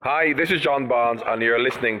Hi, this is John Barnes, and you're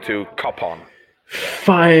listening to Cop On.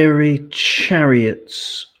 Fiery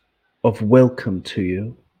chariots of welcome to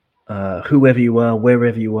you, whoever you are,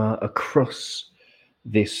 wherever you are, across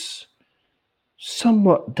this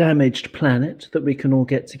somewhat damaged planet that we can all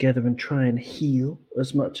get together and try and heal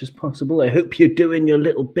as much as possible. I hope you're doing your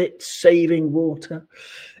little bit, saving water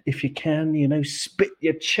if you can, spit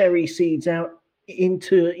your cherry seeds out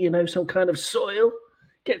into, some kind of soil,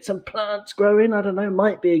 get some plants growing. I don't know,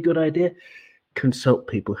 might be a good idea. Consult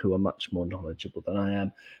people who are much more knowledgeable than I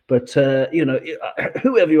am. But,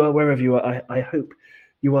 whoever you are, wherever you are, I hope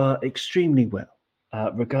you are extremely well,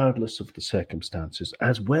 regardless of the circumstances,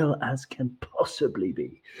 as well as can possibly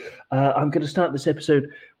be. I'm going to start this episode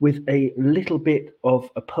with a little bit of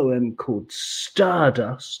a poem called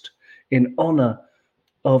Stardust in honor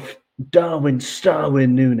of Darwin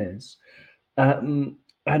Starwin Nunes.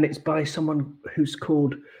 And it's by someone who's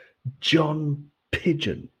called John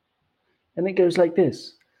Pigeon. And it goes like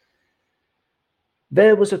this.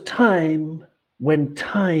 There was a time when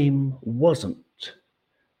time wasn't,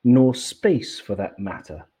 nor space for that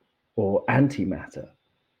matter, or antimatter,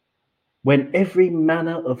 when every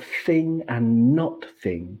manner of thing and not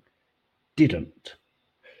thing didn't.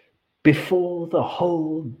 Before the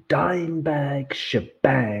whole dime bag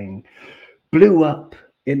shebang blew up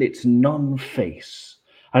in its non-face,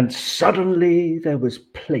 and suddenly there was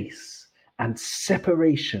place and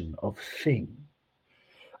separation of thing.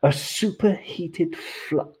 A superheated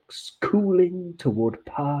flux cooling toward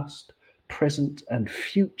past, present, and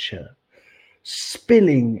future,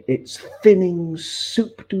 spilling its thinning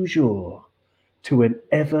soup du jour to an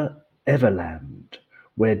everland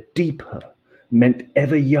where deeper meant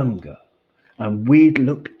ever younger, and we'd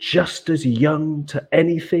look just as young to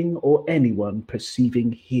anything or anyone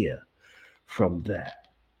perceiving here from there.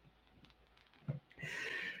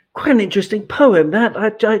 Quite an interesting poem that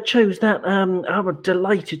I chose that. I was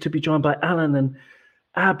delighted to be joined by Alan and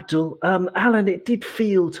Abdul. Alan, it did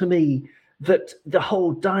feel to me that the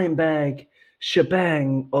whole dime bag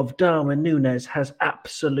shebang of Darwin Nunes has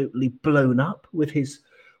absolutely blown up with his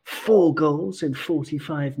 4 goals in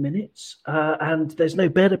 45 minutes. And there's no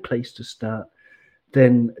better place to start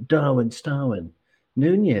than Darwin Starwin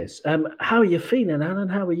Nunes. How are you feeling, Alan?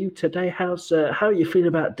 How are you today? How are you feeling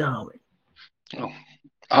about Darwin? Oh,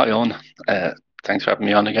 hi, Owen. Thanks for having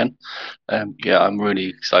me on again. Yeah, I'm really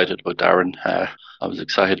excited about Darren. I was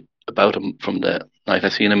excited about him from the night I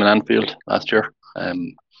seen him in Anfield last year.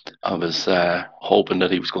 I was hoping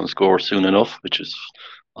that he was going to score soon enough, which is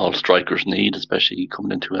all strikers need, especially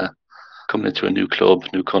coming into a new club,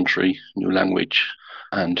 new country, new language,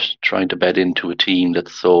 and trying to bed into a team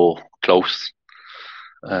that's so close.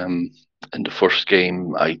 In the first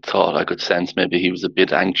game, I thought I could sense maybe he was a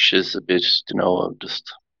bit anxious, a bit,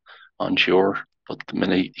 just unsure. But the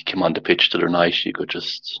minute he came on the pitch the other night, you could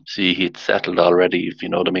just see he'd settled already, if you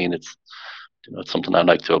know what I mean. It's something I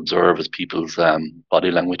like to observe as people's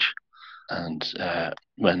body language. And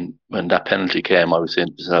when that penalty came, I was saying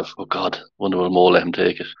to myself, "Oh God, wonder will Mo let him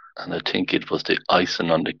take it?" And I think it was the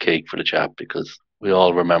icing on the cake for the chap, because we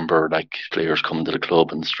all remember like players coming to the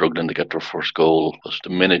club and struggling to get their first goal. But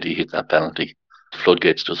the minute he hit that penalty, the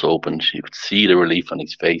floodgates just opened. You could see the relief on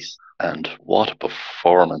his face, and what a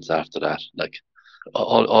performance after that! Like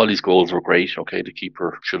all these goals were great. Okay, the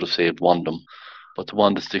keeper should have saved one of them, but the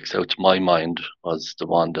one that sticks out to my mind was the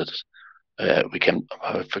one that we came.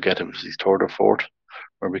 I forget it was his third or fourth,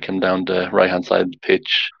 where we came down the right hand side of the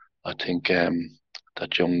pitch. I think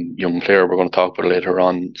that young player we're going to talk about later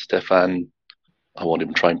on, Stefan. I won't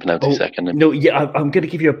even try and pronounce his second name. No, yeah, I'm going to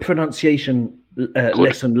give you a pronunciation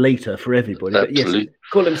lesson later for everybody. Absolutely. But yes,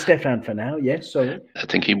 call him Stefan for now. Yes, sorry. I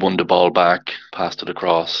think he won the ball back, passed it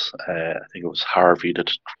across. I think it was Harvey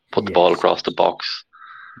that put the ball across the box.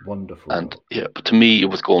 Wonderful. And yeah, but to me, it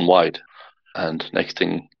was going wide. And next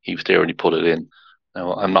thing, he was there and he put it in.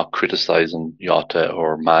 Now, I'm not criticising Jota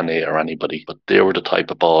or Mane or anybody, but they were the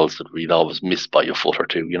type of balls that we'd always miss by a foot or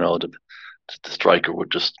two. The striker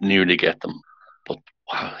would just nearly get them. But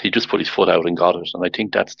wow, he just put his foot out and got it. And I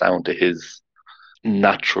think that's down to his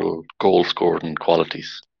natural goal scoring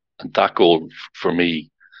qualities. And that goal, for me,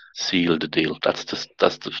 sealed the deal. That's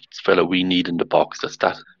the fella we need in the box. That's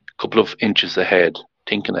that couple of inches ahead,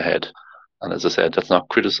 thinking ahead. And as I said, that's not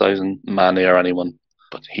criticising Mane or anyone,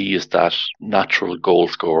 but he is that natural goal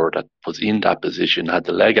scorer that was in that position, had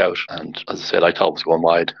the leg out, and as I said, I thought it was going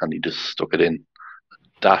wide, and he just stuck it in.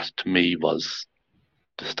 That to me was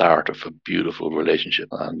the start of a beautiful relationship,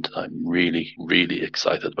 and I'm really, really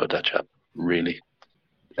excited about that chap. Really.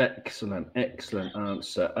 Excellent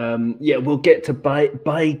answer. Yeah, we'll get to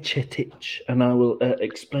Bajcetic, and I will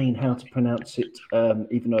explain how to pronounce it,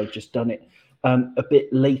 even though I've just done it a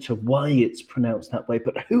bit later. Why it's pronounced that way?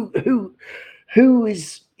 But who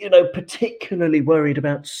is particularly worried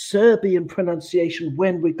about Serbian pronunciation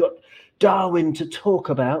when we've got Darwin to talk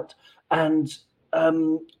about? And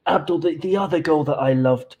Abdul, the other goal that I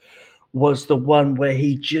loved was the one where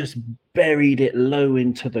he just buried it low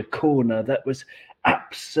into the corner. That was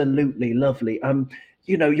absolutely lovely.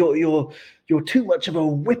 You're too much of a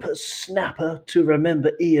whippersnapper to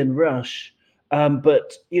remember Ian Rush,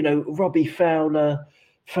 but Robbie Fowler,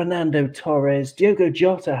 Fernando Torres, Diogo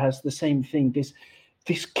Jota has the same thing. This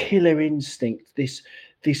killer instinct. This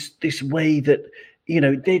way that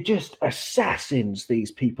they're just assassins.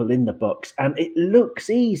 These people in the box, and it looks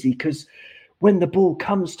easy because when the ball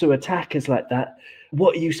comes to attackers like that,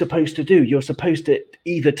 what are you supposed to do? You're supposed to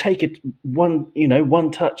either take it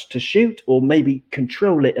one touch to shoot, or maybe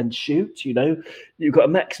control it and shoot. You've got a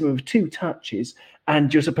maximum of 2 touches,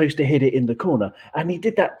 and you're supposed to hit it in the corner. And he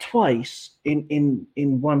did that twice in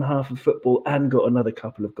one half of football, and got another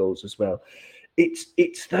couple of goals as well.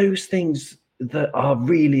 It's those things that are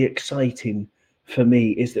really exciting for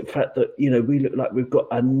me. Is the fact that we look like we've got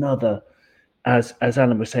another, as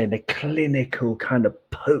Alan was saying, a clinical kind of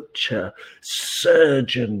poacher,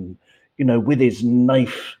 surgeon, with his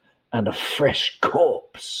knife and a fresh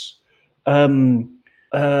corpse. I don't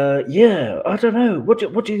know.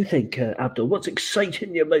 What do you think, Abdul? What's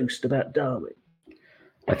exciting you most about Darwin?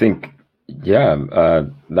 I think,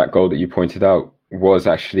 that goal that you pointed out was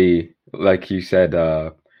actually, like you said,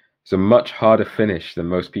 it's a much harder finish than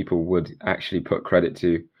most people would actually put credit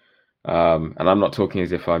to. And I'm not talking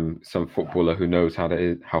as if I'm some footballer who knows how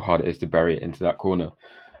hard it is to bury it into that corner.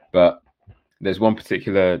 But there's one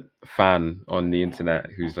particular fan on the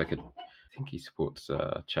internet who's I think he supports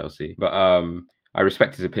Chelsea. But I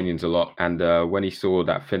respect his opinions a lot. And when he saw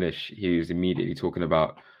that finish, he was immediately talking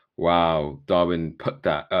about, wow, Darwin put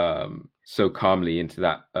that so calmly into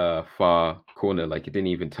that far corner. Like it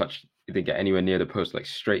didn't get anywhere near the post, like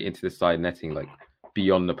straight into the side netting, like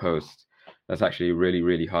beyond the post. That's actually a really,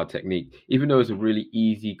 really hard technique. Even though it's a really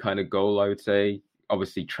easy kind of goal, I would say.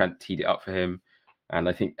 Obviously, Trent teed it up for him, and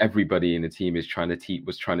I think everybody in the team was trying to team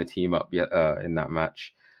up in that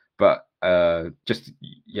match. But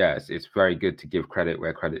it's very good to give credit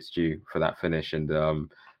where credit's due for that finish, and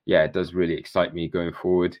it does really excite me going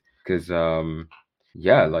forward because I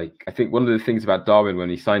think one of the things about Darwin when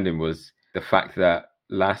he signed him was the fact that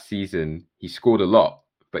last season he scored a lot,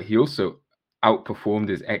 but he also outperformed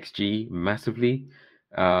his XG massively.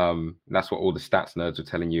 That's what all the stats nerds were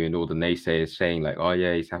telling you, and all the naysayers saying like, oh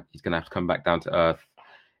yeah, he's gonna have to come back down to earth.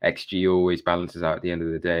 XG always balances out at the end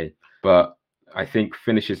of the day. But I think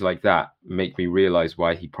finishes like that make me realize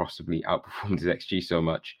why he possibly outperformed his XG so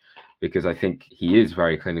much, because I think he is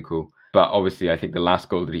very clinical. But obviously, I think the last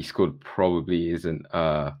goal that he scored probably isn't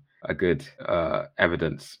a good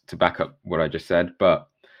evidence to back up what I just said. But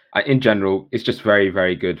in general, it's just very,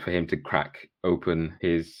 very good for him to crack open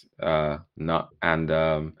his nut. And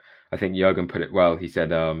I think Jurgen put it well. He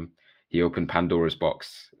said he opened Pandora's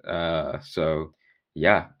box. Looking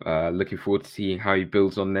forward to seeing how he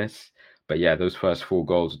builds on this. But yeah, those first 4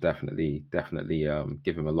 goals definitely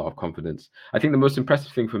give him a lot of confidence. I think the most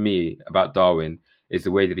impressive thing for me about Darwin is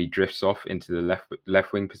the way that he drifts off into the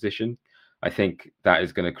left wing position. I think that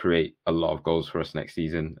is going to create a lot of goals for us next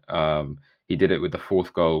season. He did it with the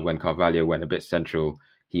 4th goal when Carvalho went a bit central.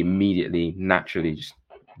 He immediately, naturally just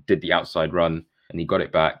did the outside run and he got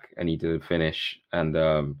it back and he did a finish. And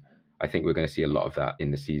I think we're going to see a lot of that in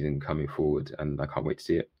the season coming forward, and I can't wait to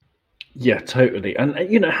see it. Yeah, totally. And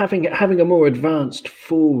having a more advanced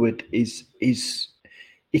forward is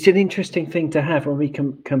it's an interesting thing to have when we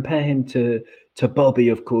compare him to Bobby,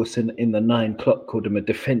 of course, in the 9 Klopp called him a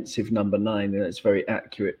defensive number 9, and that's a very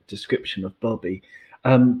accurate description of Bobby.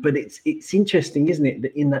 But it's interesting, isn't it,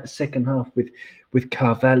 that in that second half with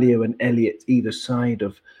Carvalho and Elliott either side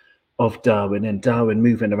of Darwin, and Darwin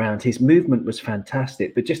moving around, his movement was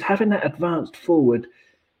fantastic. But just having that advanced forward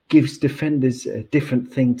gives defenders a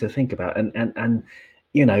different thing to think about. And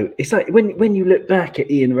it's like when you look back at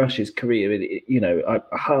Ian Rush's career, I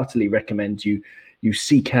heartily recommend you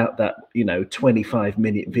seek out that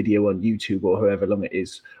 25-minute video on YouTube or however long it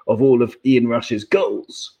is of all of Ian Rush's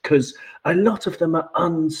goals, because a lot of them are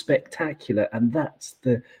unspectacular, and that's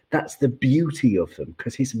the beauty of them,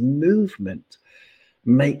 because his movement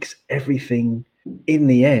makes everything in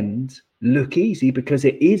the end look easy, because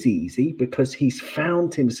it is easy, because he's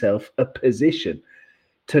found himself a position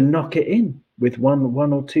to knock it in with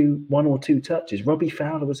one or two touches. Robbie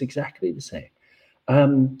Fowler was exactly the same.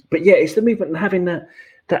 But yeah, it's the movement and having that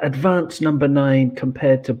advanced number 9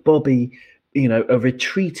 compared to Bobby, a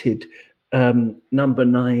retreated number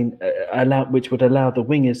 9, which would allow the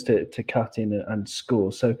wingers to cut in and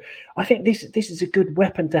score. So I think this is a good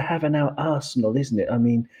weapon to have in our arsenal, isn't it? I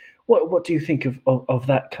mean, what do you think of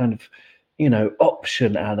that kind of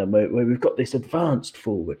option, Alan, where we've got this advanced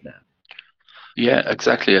forward now? Yeah,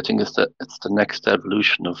 exactly. I think it's the next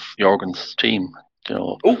evolution of Jurgen's team.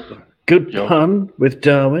 Oh, good pun with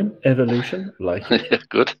Darwin, evolution, like it.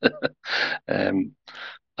 Good. And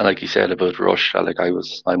like you said about Rush,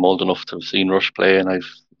 I'm old enough to have seen Rush play, and I've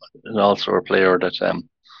also a player that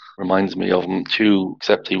reminds me of him too,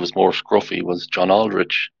 except he was more scruffy, was John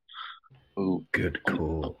Aldridge. Good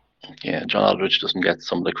call. Yeah, John Aldridge doesn't get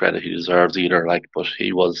some of the credit he deserves either. But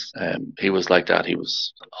he was like that. He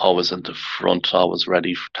was always in the front, always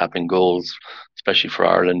ready for tapping goals, especially for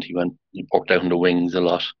Ireland. He worked out in the wings a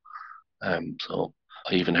lot. So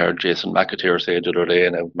I even heard Jason McAteer say the other day,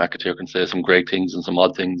 and McAteer can say some great things and some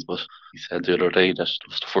odd things, but he said the other day that it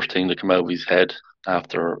was the first thing to come out of his head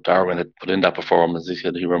after Darwin had put in that performance. He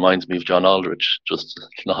said he reminds me of John Aldridge, just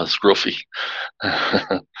not as scruffy.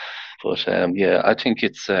 But yeah, I think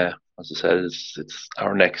it's as I said, it's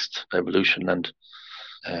our next evolution, and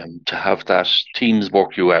to have that teams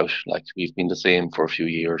work you out. Like we've been the same for a few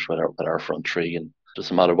years with our front three, and it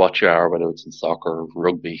doesn't matter what you are, whether it's in soccer or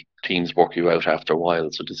rugby, teams work you out after a while.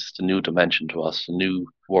 So this is the new dimension to us, a new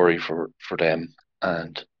worry for them,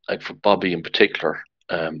 and like for Bobby in particular.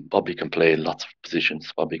 Bobby can play lots of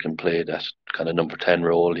positions. Bobby can play that kind of number 10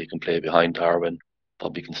 role. He can play behind Darwin.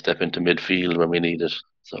 Bobby can step into midfield when we need it.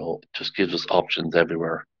 So it just gives us options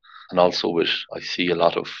everywhere. And also we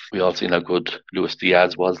all seen how good Luis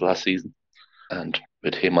Diaz was last season. And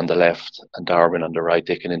with him on the left and Darwin on the right,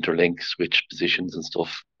 they can interlink, switch positions and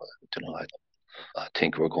stuff. I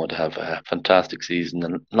think we're going to have a fantastic season,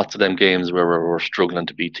 and lots of them games where we're struggling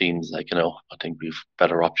to beat teams. I think we've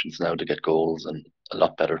better options now to get goals and a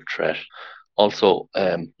lot better threat. Also,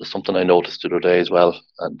 there's something I noticed the other day as well,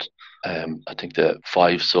 and I think the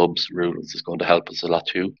 5 subs rules is going to help us a lot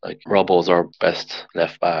too. Like Robbo's our best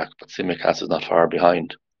left back, but Tsimikas is not far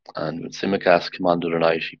behind. And when Tsimikas came on the other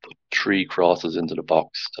night, he put 3 crosses into the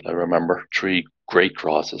box that I remember. 3 great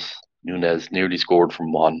crosses. Nunes nearly scored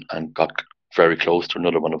from one and got very close to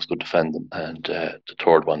another one that was good defending. And the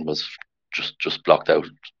third one was just blocked out.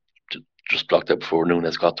 Just blocked out before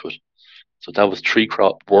Nunes got to it. So that was 3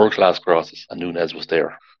 world-class crosses, and Nunes was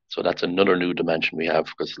there. So that's another new dimension we have,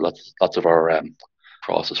 because lots of our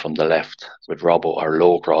crosses from the left with Robbo are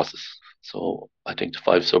low crosses. So I think the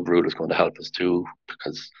 5 sub rule is going to help us too,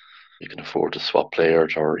 because you can afford to swap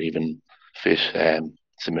players or even fit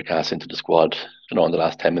Tsimikas into the squad. In the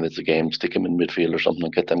last 10 minutes of the game, stick him in midfield or something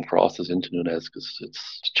and get them crosses into Nunes, because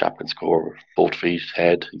it's chap can score with both feet,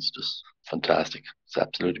 head. He's just fantastic. It's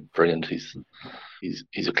absolutely brilliant.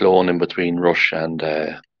 He's a clone in between Rush and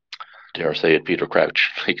dare I say it, Peter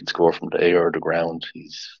Crouch. He can score from the air or the ground.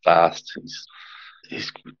 He's fast.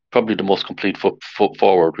 He's probably the most complete foot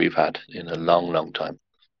forward we've had in a long, long time.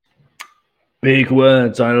 Big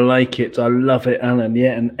words. I like it. I love it, Alan.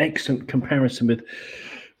 Yeah, an excellent comparison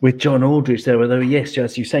with John Aldridge there, although, yes,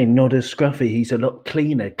 as you say, not as scruffy. He's a lot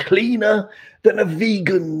cleaner than a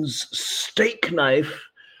vegan's steak knife.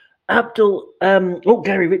 Abdul,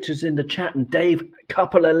 Gary Richards in the chat, and Dave,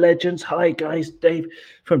 couple of legends. Hi, guys. Dave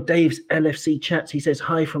from Dave's LFC chats. He says,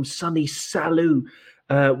 hi from sunny Salou,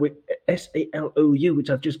 with Salou, which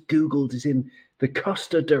I've just Googled, is in the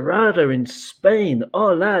Costa Dorada in Spain.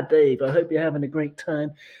 Hola, Dave. I hope you're having a great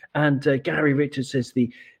time. And Gary Richards says the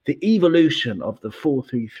evolution of the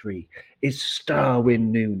 4-3-3 is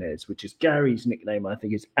Starwin Nunes, which is Gary's nickname. I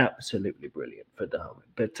think is absolutely brilliant for Darwin.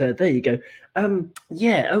 But there you go.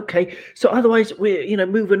 Yeah, okay. So otherwise, we're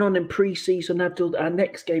moving on in pre-season. Abdul, our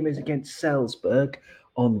next game is against Salzburg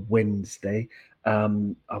on Wednesday.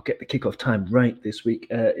 I'll get the kickoff time right this week,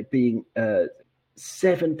 it being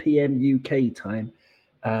 7 p.m. UK time,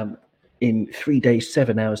 in 3 days,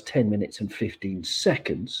 7 hours, 10 minutes and 15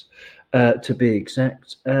 seconds, to be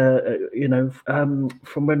exact, from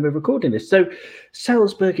when we're recording this. So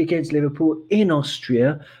Salzburg against Liverpool in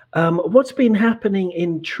Austria. What's been happening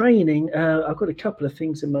in training? I've got a couple of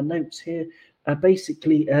things in my notes here.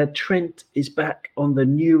 Basically, Trent is back on the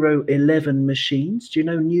Neuro 11 machines. Do you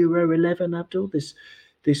know Neuro 11, Abdul?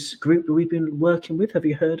 This group that we've been working with. Have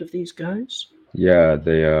you heard of these guys? Yeah,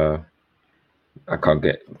 they I can't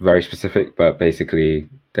get very specific, but basically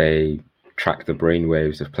they track the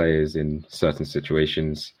brainwaves of players in certain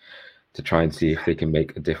situations to try and see if they can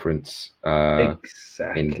make a difference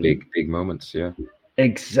Exactly. in big moments. Yeah.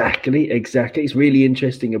 Exactly. It's really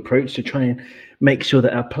interesting approach to try and make sure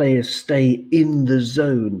that our players stay in the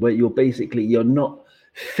zone where you're not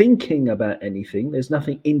thinking about anything. There's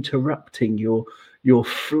nothing interrupting your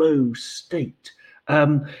flow state.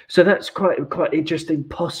 So that's quite interesting.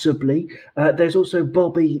 Possibly, there's also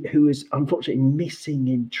Bobby, who is unfortunately missing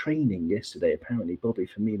in training yesterday. Apparently, Bobby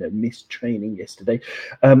Firmino missed training yesterday.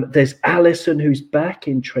 There's Allison, who's back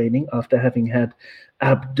in training after having had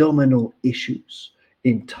abdominal issues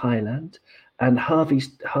in Thailand, and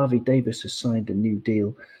Harvey Davis has signed a new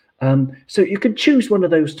deal. So you could choose one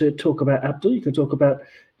of those to talk about, Abdul. You could talk about,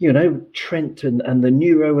 Trent and the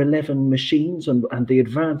Neuro 11 machines and the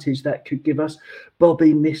advantage that could give us.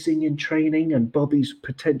 Bobby missing in training and Bobby's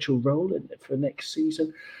potential role for next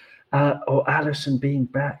season, or Allison being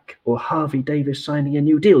back, or Harvey Davis signing a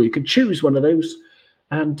new deal. You could choose one of those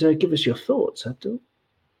and give us your thoughts, Abdul.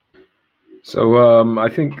 So I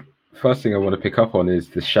think first thing I want to pick up on is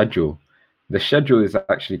the schedule. The schedule is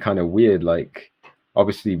actually kind of weird. Like,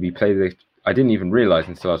 obviously we play I didn't even realize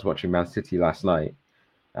until I was watching Man City last night,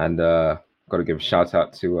 and got to give a shout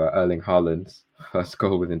out to Erling Haaland's first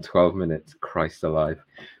goal within 12 minutes. Christ alive,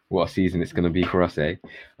 what a season it's going to be for us, eh?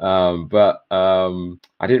 But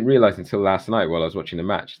I didn't realize until last night while I was watching the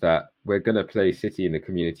match that we're going to play City in the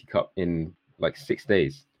Community Cup in like 6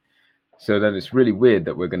 days. So then it's really weird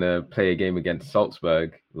that we're going to play a game against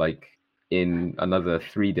Salzburg like in another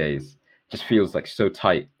 3 days. It just feels like so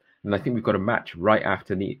tight. And I think we've got a match right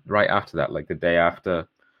after that, like the day after.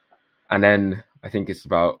 And then I think it's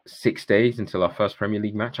about 6 days until our first Premier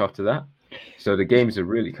League match after that. So the games are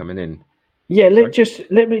really coming in. Yeah,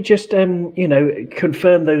 let me just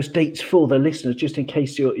confirm those dates for the listeners, just in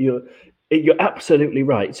case you're absolutely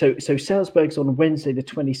right. So Salzburg's on Wednesday, the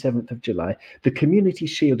 27th of July. The Community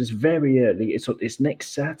Shield is very early. It's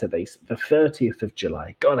next Saturday, the 30th of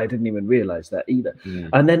July. God, I didn't even realize that either.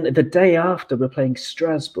 And then the day after, we're playing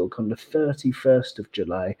Strasbourg on the 31st of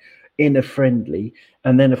July in a friendly.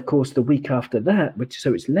 And then, of course, the week after that,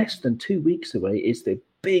 so it's less than 2 weeks away, is the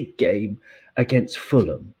big game against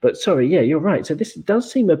Fulham. But sorry, yeah, you're right. So this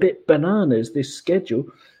does seem a bit bananas, this schedule.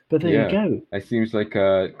 But there you go. It seems like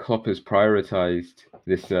Klopp has prioritized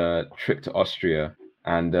this trip to Austria.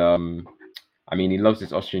 And I mean, he loves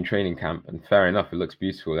this Austrian training camp. And fair enough, it looks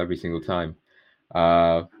beautiful every single time.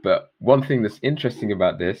 But one thing that's interesting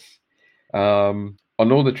about this, on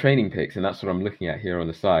all the training pics, and that's what I'm looking at here on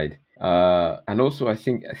the side. And also, I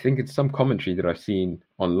think it's some commentary that I've seen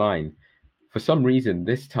online. For some reason,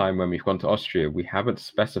 this time when we've gone to Austria, we haven't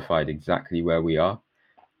specified exactly where we are.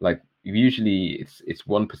 Like, usually it's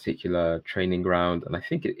one particular training ground, and I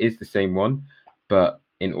think it is the same one, but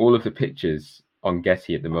in all of the pictures on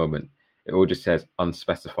Getty at the moment, it all just says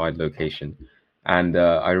unspecified location. And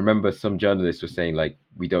I remember some journalists were saying, like,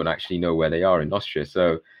 we don't actually know where they are in Austria.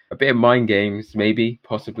 So a bit of mind games, maybe,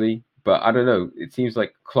 possibly, but I don't know. It seems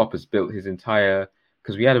like Klopp has built his entire,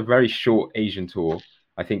 because we had a very short Asian tour.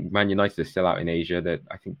 I think Man United is still out in Asia.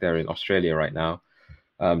 I think they're in Australia right now.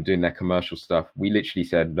 Doing their commercial stuff. We literally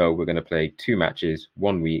said, no, we're going to play 2 matches,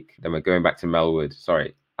 1 week. Then we're going back to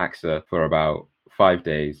AXA for about 5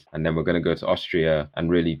 days. And then we're going to go to Austria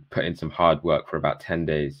and really put in some hard work for about 10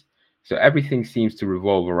 days. So everything seems to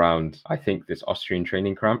revolve around, I think, this Austrian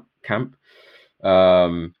training camp.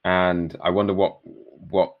 And I wonder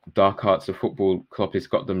what dark arts of football Klopp has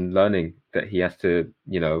got them learning, that he has to,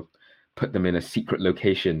 put them in a secret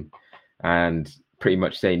location and pretty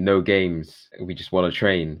much say no games, we just want to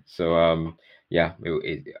train. So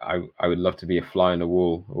I would love to be a fly on the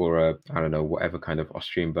wall, or I don't know, whatever kind of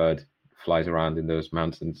Austrian bird flies around in those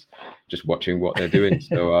mountains, just watching what they're doing.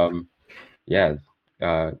 So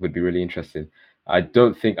would be really interesting. I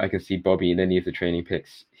don't think I can see Bobby in any of the training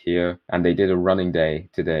pics here, and they did a running day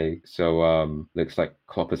today, so looks like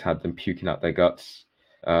Klopp has had them puking out their guts.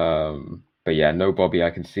 But yeah, no Bobby I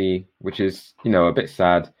can see, which is a bit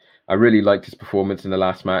sad. I really liked his performance in the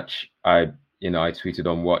last match. I tweeted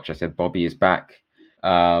on Watch. I said Bobby is back.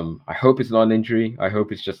 I hope it's not an injury. I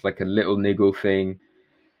hope it's just like a little niggle thing.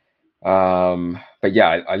 But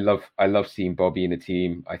yeah, I love seeing Bobby in the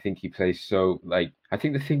team. I think he plays so, like, I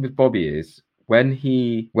think the thing with Bobby is when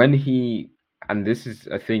he, and this is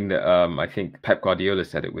a thing that I think Pep Guardiola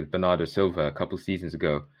said it with Bernardo Silva a couple of seasons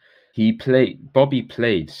ago. Bobby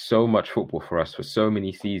played so much football for us for so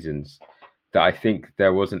many seasons that I think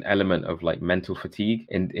there was an element of like mental fatigue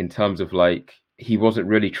in terms of like, he wasn't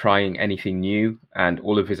really trying anything new, and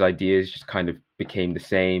all of his ideas just kind of became the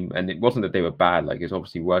same. And it wasn't that they were bad, like, it's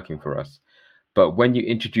obviously working for us. But when you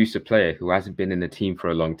introduce a player who hasn't been in the team for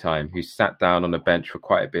a long time, who's sat down on the bench for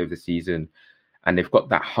quite a bit of the season, and they've got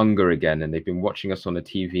that hunger again, and they've been watching us on the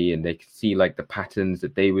TV, and they can see like the patterns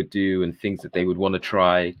that they would do and things that they would want to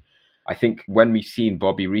try. I think when we've seen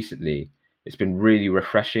Bobby recently, it's been really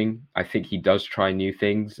refreshing. I think he does try new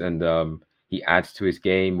things, and he adds to his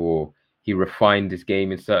game, or he refined his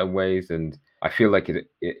game in certain ways, and I feel like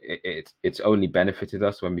it's only benefited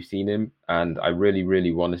us when we've seen him, and I really,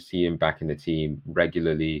 really want to see him back in the team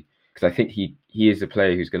regularly, because I think he is a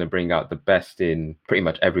player who's going to bring out the best in pretty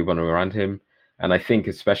much everyone around him. And I think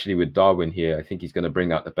especially with Darwin here, I think he's going to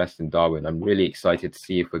bring out the best in Darwin. I'm really excited to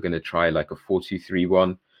see if we're going to try like a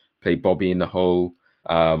 4-2-3-1, play Bobby in the hole,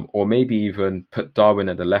 or maybe even put Darwin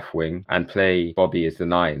at the left wing and play Bobby as the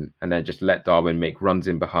 9, and then just let Darwin make runs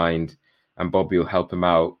in behind, and Bobby will help him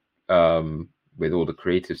out with all the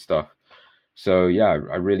creative stuff. So yeah,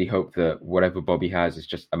 I really hope that whatever Bobby has is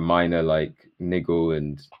just a minor like niggle,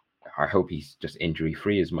 and I hope he's just injury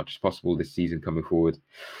free as much as possible this season coming forward.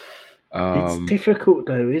 It's difficult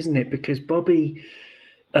though, isn't it? Because Bobby,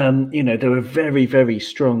 there were very, very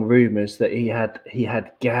strong rumours that he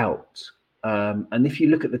had gout. And if you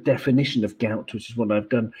look at the definition of gout, which is what I've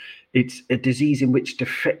done, it's a disease in which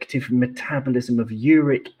defective metabolism of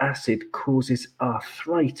uric acid causes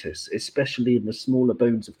arthritis, especially in the smaller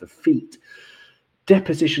bones of the feet,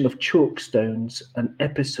 deposition of chalk stones, and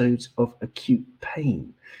episodes of acute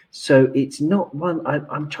pain. So it's not one.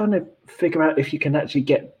 I'm trying to figure out if you can actually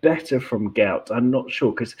get better from gout. I'm not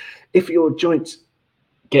sure, because if your joints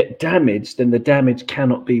get damaged, then the damage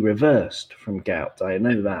cannot be reversed from gout. I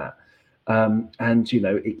know that. And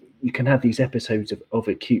you can have these episodes of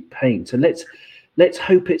acute pain. So let's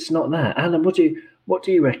hope it's not that. Alan, what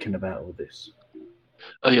do you reckon about all this?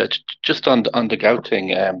 Oh yeah, just on the gout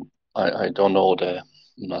thing. I don't know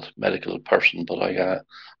I'm not a medical person, but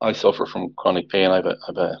I suffer from chronic pain. I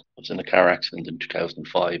was in a car accident in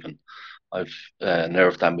 2005, and I've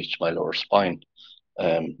nerve damage to my lower spine,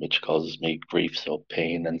 which causes me grief, so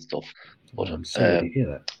pain and stuff. But I'm sorry to hear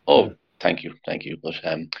that. Oh, thank you. But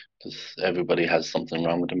because everybody has something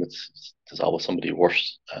wrong with them, there's always somebody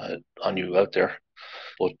worse on you out there.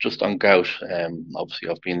 But just on gout, obviously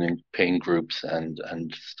I've been in pain groups and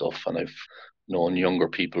stuff, and I've known younger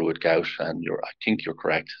people with gout, and I think you're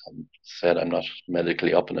correct. Said I'm not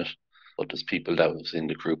medically up in it, but there's people that was in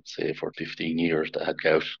the group, say, for 15 years that had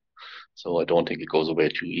gout. So I don't think it goes away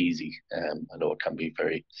too easy. I know it can be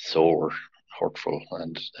very sore, hurtful,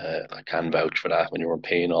 and I can vouch for that. When you're in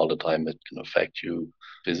pain all the time, it can affect you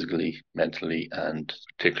physically, mentally, and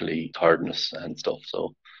particularly tiredness and stuff.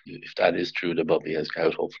 So if that is true that Bobby has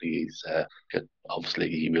gout, hopefully obviously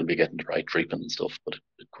he will be getting the right treatment and stuff, but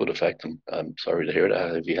it could affect him. I'm sorry to hear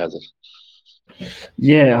that if he has it.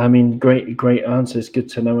 Yeah, I mean, great answer. It's good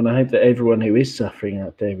to know, and I hope that everyone who is suffering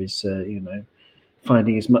out there is,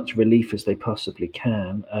 finding as much relief as they possibly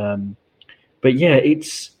can. But yeah,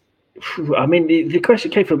 the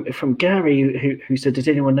question came from Gary, who said, "Does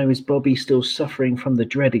anyone know, is Bobby still suffering from the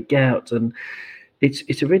dreaded gout?" And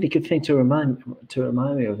it's a really good thing to remind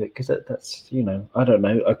me of it, because that's I don't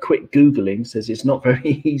know. A quick Googling says it's not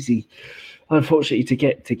very easy, unfortunately,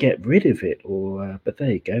 to get rid of it. But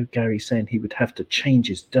there you go. Gary's saying he would have to change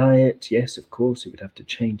his diet. Yes, of course, he would have to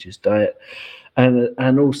change his diet,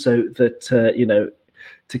 and also that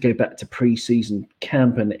to go back to pre-season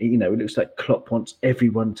camp, and it looks like Klopp wants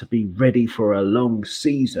everyone to be ready for a long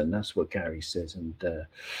season. That's what Gary says, and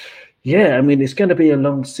yeah, I mean, it's going to be a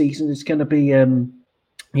long season. It's going to be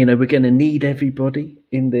we're going to need everybody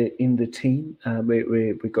in the team.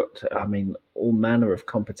 We've got all manner of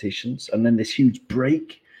competitions, and then this huge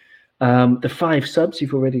break. The 5 subs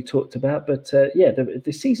you've already talked about, but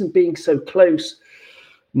the season being so close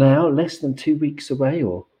now, less than 2 weeks away,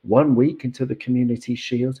 or 1 week into the Community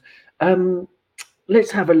Shield.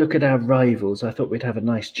 Let's have a look at our rivals. I thought we'd have a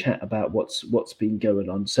nice chat about what's been going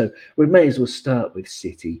on. So we may as well start with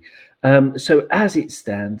City. So as it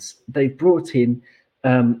stands, they've brought in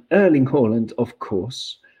Erling Haaland, of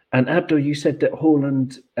course. And Abdul, you said that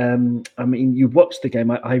Haaland, you watched the game.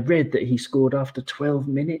 I read that he scored after 12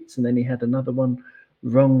 minutes, and then he had another one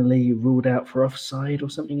wrongly ruled out for offside or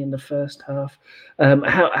something in the first half.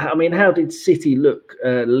 How did City look?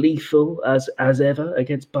 Lethal as ever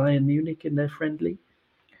against Bayern Munich in their friendly?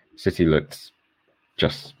 City looked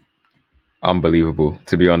just unbelievable,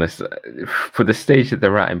 to be honest. For the stage that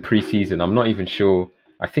they're at in pre-season, I'm not even sure.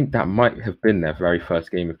 I think that might have been their very first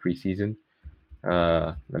game of pre-season.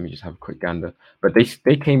 Let me just have a quick gander. But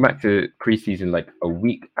they came back to pre-season like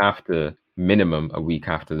minimum a week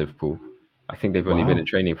after Liverpool. I think they've only been in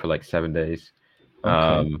training for like 7 days.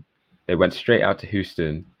 Okay. They went straight out to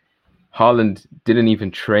Houston. Haaland didn't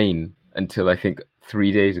even train until I think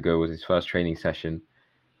 3 days ago was his first training session.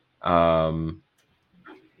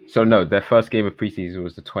 So no, their first game of preseason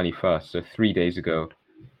was the 21st, so 3 days ago,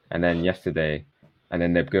 and then yesterday, and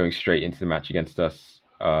then they're going straight into the match against us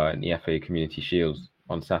in the FA Community Shield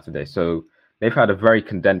on Saturday. So they've had a very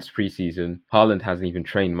condensed preseason. Haaland hasn't even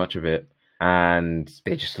trained much of it, and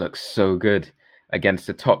they just look so good against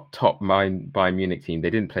the top Bayern Munich team. They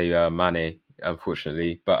didn't play Mane,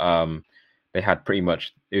 unfortunately, but they had pretty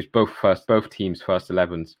much, it was both teams' first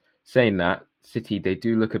 11s. Saying that, City, they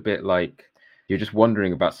do look a bit like, you're just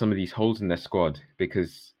wondering about some of these holes in their squad,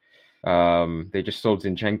 because they just sold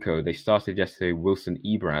Zinchenko. They started yesterday Wilson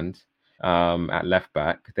Ebrand at left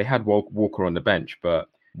back. They had Walker on the bench, but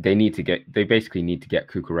they basically need to get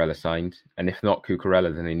Cucurella signed. And if not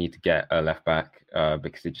Cucurella, then they need to get a left back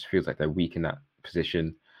because it just feels like they're weak in that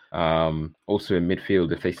position. Also in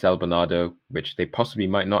midfield, if they sell Bernardo, which they possibly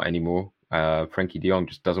might not anymore, Frankie de Jong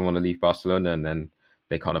just doesn't want to leave Barcelona, and then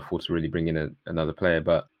they can't afford to really bring in another player.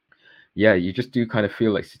 But yeah, you just do kind of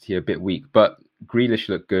feel like City are a bit weak. But Grealish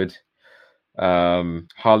looked good.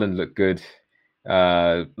 Haaland looked good.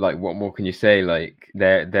 Like, what more can you say? Like,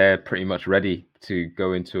 they're pretty much ready to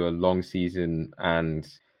go into a long season, and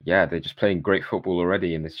yeah, they're just playing great football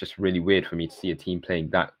already. And it's just really weird for me to see a team playing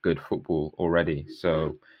that good football already.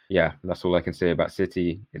 So yeah, that's all I can say about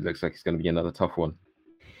City. It looks like it's going to be another tough one.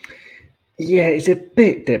 Yeah, it's a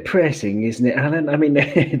bit depressing, isn't it, Alan? I mean,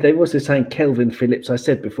 they was saying Kelvin Phillips. I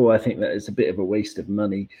said before, I think that is a bit of a waste of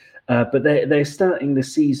money. But they're starting the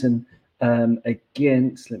season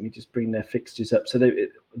against, let me just bring their fixtures up. So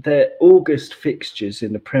their August fixtures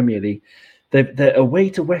in the Premier League, they're away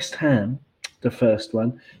to West Ham, the first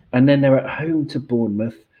one, and then they're at home to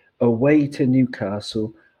Bournemouth, away to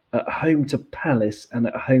Newcastle, at home to Palace, and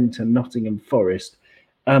at home to Nottingham Forest.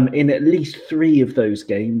 In at least 3 of those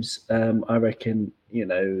games, I reckon,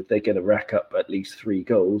 they're going to rack up at least 3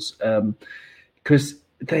 goals because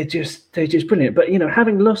they're just brilliant. But,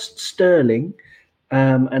 having lost Sterling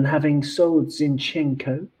and having sold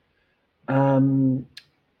Zinchenko, and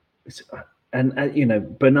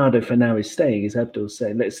Bernardo for now is staying, as Abdul's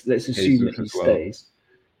saying. Let's assume that he stays.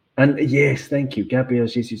 And yes, thank you, Gabriel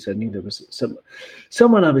Jesus. I knew there was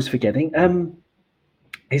someone I was forgetting.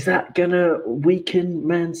 Is that going to weaken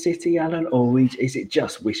Man City, Alan, or is it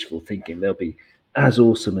just wishful thinking they'll be as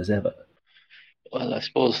awesome as ever? Well, I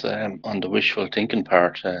suppose on the wishful thinking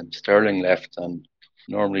part, Sterling left, and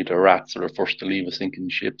normally the Rats are the first to leave a sinking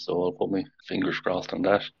ship, so I'll put my fingers crossed on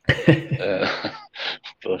that.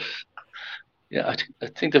 But yeah, I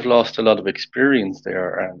think they've lost a lot of experience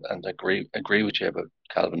there, and I agree with you about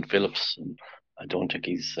Calvin Phillips. And I don't think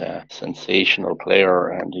he's a sensational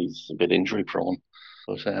player, and he's a bit injury prone.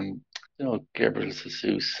 But Gabriel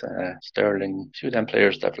Jesus, Sterling, 2 of them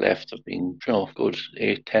players that have left have been, good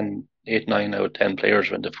 8, 9 out of 10 players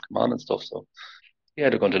when they've come on and stuff. So yeah,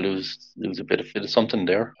 they're going to lose a bit of something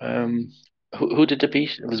there. Who did they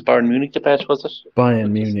beat? It was Bayern Munich they bet, was it?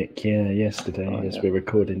 Bayern Munich, yeah, yesterday we're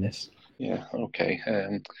recording this. Yeah, okay.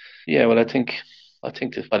 Well, I think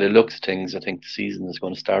that by the looks of things, I think the season is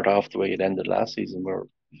going to start off the way it ended last season, where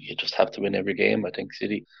you just have to win every game. I think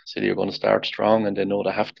City are going to start strong, and they know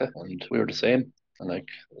they have to, and we're the same. And like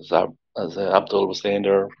as Abdul was saying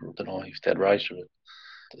there, he's dead right.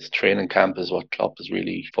 This training camp is what Klopp is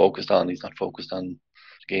really focused on. He's not focused on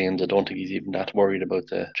games. I don't think he's even that worried about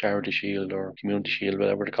the Charity Shield or Community Shield,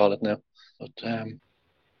 whatever they call it now. But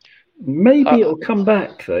maybe it'll come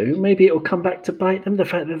back though. Maybe it'll come back to bite them. The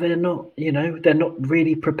fact that they're not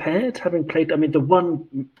really prepared, having played. I mean, the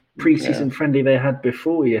one preseason friendly they had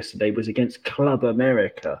before yesterday was against Club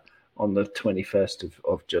America on the 21st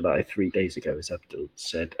of July, 3 days ago, as Abdul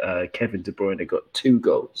said. Kevin De Bruyne got 2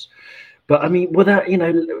 goals. But I mean, will that,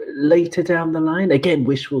 later down the line, again,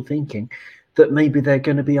 wishful thinking, that maybe they're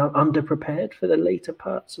going to be underprepared for the later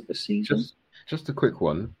parts of the season? Just a quick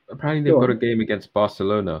one. Apparently they've got a game against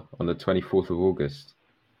Barcelona on the 24th of August.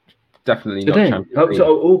 Definitely today. Not Champions League.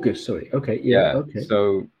 August, sorry. Okay, yeah. Okay.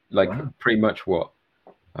 So, pretty much what?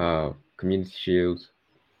 Community Shield,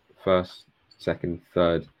 first, second,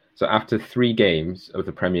 third. So after 3 games of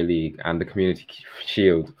the Premier League and the Community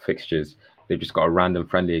Shield fixtures, they've just got a random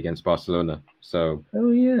friendly against Barcelona. So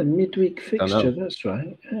midweek fixture. That's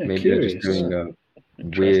right. Yeah, maybe curious. They're just doing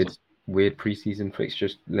a weird preseason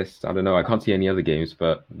fixtures list. I don't know. I can't see any other games,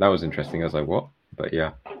 but that was interesting. I was like, what? But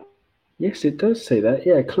yeah. Yes, it does say that.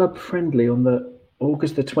 Yeah, club friendly on the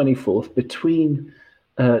August the 24th between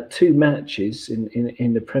 2 matches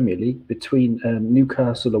in the Premier League, between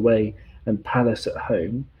Newcastle away and Palace at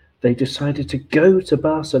home. They decided to go to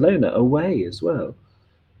Barcelona away as well.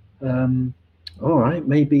 All right,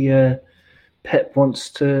 maybe Pep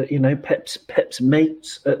wants to, Pep's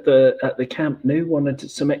mates at the Camp Nou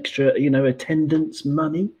wanted some extra, attendance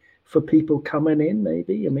money for people coming in,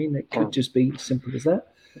 maybe. I mean, it could Or- just be simple as that.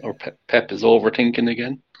 Or Pep is overthinking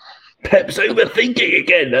again. Pep's overthinking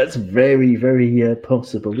again. That's very, very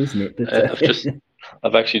possible, isn't it? But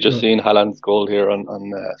I've actually just seen Haaland's goal here on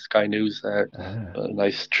Sky News. A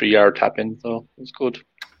nice 3-yard tap in, so it was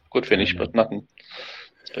good finish, but nothing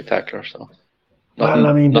spectacular. So well,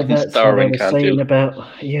 I mean, but that's what I Darwin was can't saying do.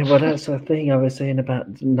 about. Yeah, well, that's the thing I was saying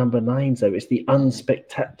about number 9s. Though it's the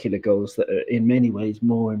unspectacular goals that are in many ways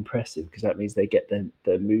more impressive because that means they get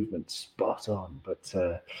their movement spot on. But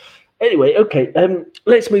anyway, okay,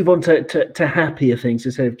 let's move on to happier things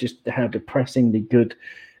instead of just how depressingly good,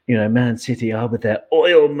 Man City are with their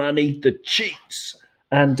oil money, the cheats,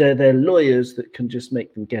 and their lawyers that can just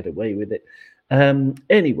make them get away with it.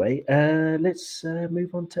 Anyway, let's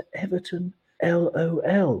move on to Everton.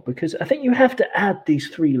 LOL, because I think you have to add these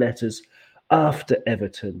 3 letters after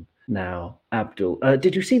Everton now, Abdul.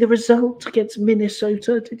 Did you see the result against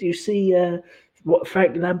Minnesota? Did you see what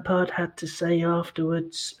Frank Lampard had to say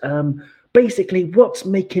afterwards? Basically, what's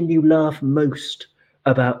making you laugh most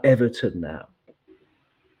about Everton now?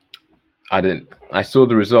 I didn't. I saw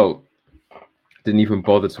the result. Didn't even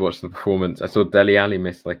bother to watch the performance. I saw Dele Alli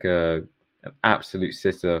miss like an absolute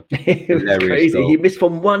sitter. It was crazy. Goal. He missed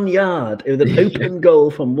from 1 yard. It was an open goal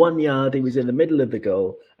from 1 yard. He was in the middle of the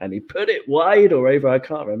goal and he put it wide or over. I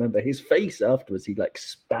can't remember. His face afterwards, he like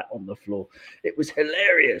spat on the floor. It was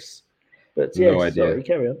hilarious. But yeah, No idea. Sorry,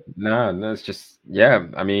 carry on. No, it's just,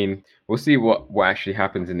 I mean, we'll see what actually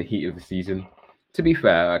happens in the heat of the season. To be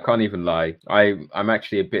fair, I can't even lie. I'm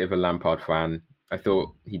actually a bit of a Lampard fan. I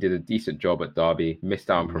thought he did a decent job at Derby, missed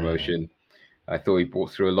out on promotion. I thought he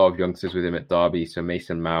brought through a lot of youngsters with him at Derby, so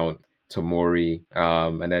Mason Mount, Tomori,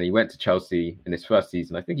 and then he went to Chelsea in his first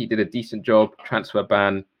season. I think he did a decent job, transfer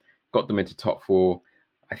ban, got them into top 4.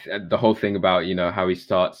 The whole thing about, how he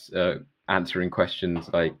starts answering questions,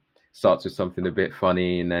 like starts with something a bit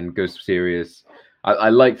funny and then goes serious. I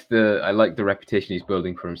liked the reputation he's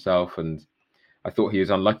building for himself, and I thought he was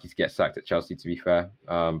unlucky to get sacked at Chelsea, to be fair.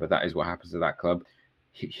 But that is what happens at that club.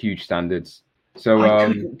 Huge standards. So I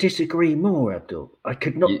couldn't disagree more, Abdul. I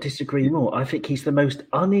could not disagree more. I think he's the most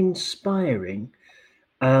uninspiring,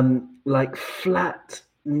 like flat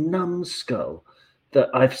numbskull that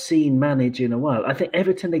I've seen manage in a while. I think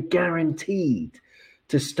Everton are guaranteed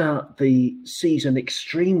to start the season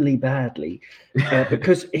extremely badly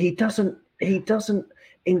because he doesn't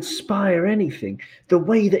inspire anything. The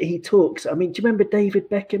way that he talks. I mean, do you remember David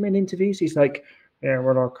Beckham in interviews? He's like, yeah,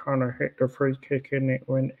 well, I kind of hit the free kick and it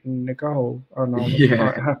went in the goal, and I was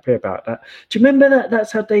quite happy about that. Do you remember that?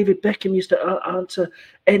 That's how David Beckham used to answer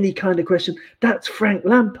any kind of question. That's Frank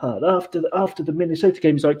Lampard after the Minnesota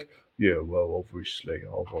game. He's like, yeah, well, obviously,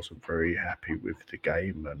 I wasn't very happy with the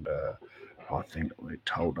game, and I think it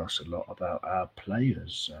told us a lot about our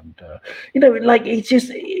players. And like he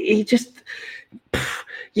just,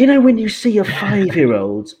 when you see a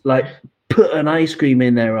 5-year-old like put an ice cream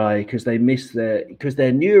in their eye because their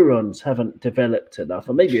neurons haven't developed enough,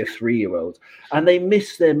 or maybe a 3-year-old, and they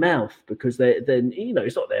miss their mouth because they're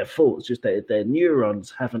it's not their fault, it's just their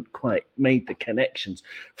neurons haven't quite made the connections.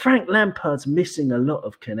 Frank Lampard's missing a lot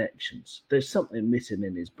of connections. There's something missing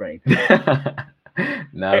in his brain.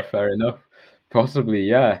 No, fair enough. Possibly,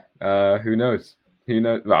 yeah. Who knows?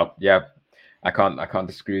 Well, yeah, I can't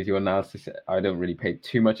disagree with your analysis. I don't really pay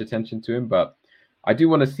too much attention to him, but I do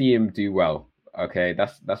want to see him do well. Okay,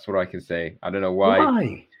 that's what I can say. I don't know why.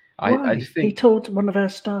 Why? I just think he told one of our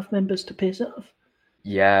staff members to piss off.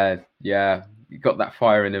 Yeah, he got that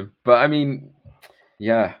fire in him. But I mean,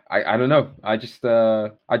 yeah, I don't know. I just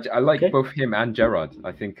I like both him and Gerrard.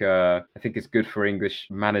 I think it's good for English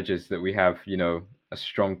managers that we have, a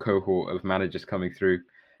strong cohort of managers coming through.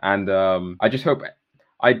 And I just hope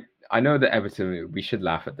I know that Everton, we should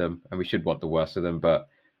laugh at them and we should want the worst of them, but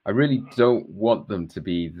I really don't want them to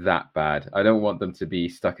be that bad. I don't want them to be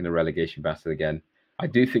stuck in a relegation battle again. I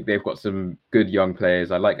do think they've got some good young players.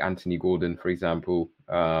 I like Anthony Gordon, for example.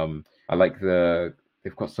 I like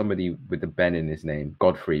they've got somebody with the Ben in his name,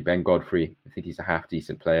 Ben Godfrey. I think he's a half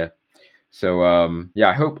decent player. So yeah,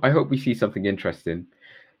 I hope we see something interesting.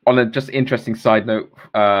 On a just interesting side note,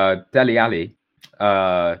 Dele Alli,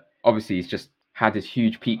 obviously he's just had his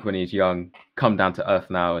huge peak when he was young, come down to earth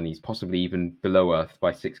now, and he's possibly even below earth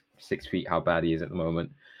by 6 feet, how bad he is at the moment.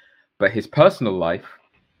 But his personal life,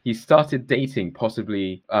 he started dating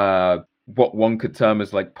possibly what one could term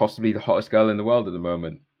as like possibly the hottest girl in the world at the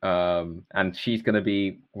moment. And she's going to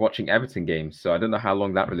be watching Everton games. So I don't know how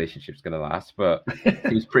long that relationship's going to last, but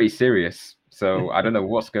he was pretty serious. So I don't know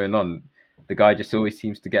what's going on. The guy just always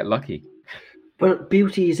seems to get lucky. Well,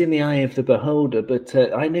 beauty is in the eye of the beholder, but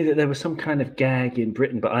I knew that there was some kind of gag in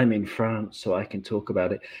Britain, but I'm in France, so I can talk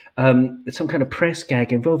about it. Some kind of press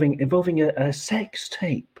gag involving a sex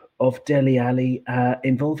tape of Dele Alli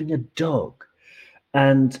involving a dog.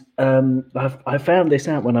 And I found this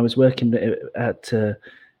out when I was working at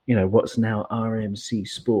what's now RMC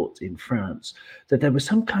Sport in France, that there was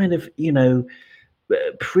some kind of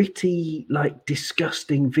pretty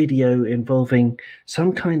disgusting video involving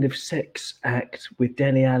some kind of sex act with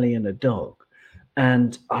Dele Alli and a dog.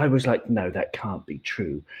 And I was like, no, that can't be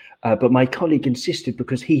true. But my colleague insisted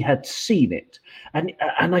because he had seen it. And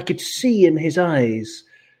I could see in his eyes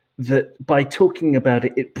that by talking about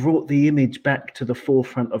it, it brought the image back to the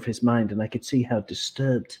forefront of his mind. And I could see how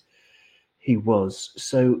disturbed he was.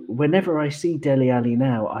 So whenever I see Dele Alli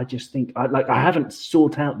now, I just think I haven't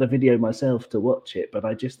sought out the video myself to watch it, but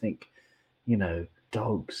I just think,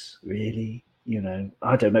 dogs, really,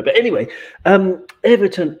 I don't know. But anyway,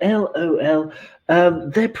 Everton, LOL,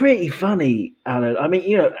 they're pretty funny, Alan. I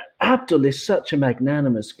mean, Abdul is such a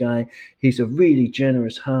magnanimous guy. He's a really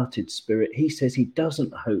generous-hearted spirit. He says he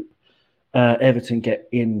doesn't hope Everton get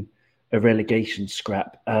in a relegation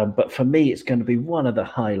scrap, but for me, it's going to be one of the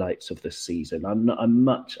highlights of the season. I'm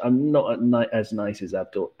not as nice as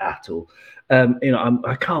Abdul at all.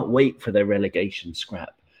 I can't wait for their relegation scrap.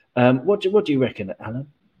 What do you reckon, Alan?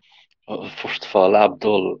 Well, first of all,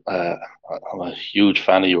 Abdul, I'm a huge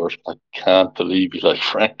fan of yours. I can't believe you like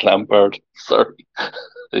Frank Lampard. Sorry,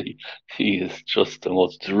 he is just the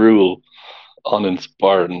most drool,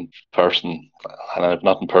 uninspiring person, and I have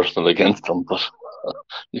nothing personal against him, but.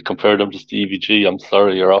 You compared him to Stevie G. I'm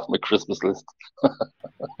sorry, you're off my Christmas list.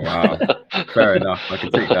 Wow, fair enough. I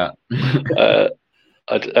can take that.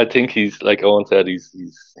 I think he's like Owen said. He's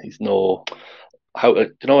no. How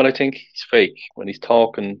you know what I think? He's fake when he's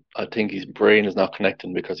talking. I think his brain is not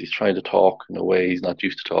connecting because he's trying to talk in a way he's not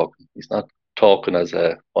used to talking. He's not talking as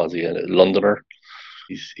a Londoner.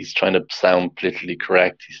 He's trying to sound politically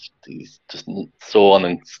correct. He's just so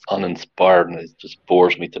uninspired, and it just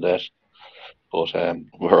bores me to death. But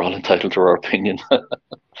we're all entitled to our opinion.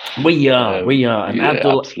 We are. And yeah,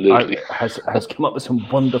 Abdul has come up with some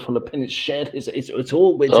wonderful opinions. Shared it's a different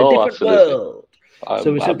absolutely. world.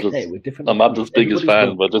 So it's Abdul's, okay. We're different. I'm Abdul's biggest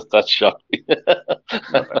fan, but just that's shocking.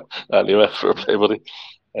 Anyway, for everybody.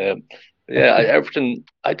 Everton.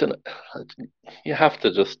 I don't. You have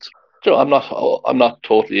to just. I'm not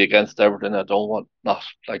totally against Everton. I don't want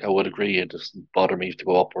I would agree. It doesn't bother me to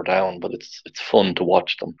go up or down, but it's fun to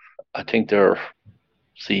watch them. I think their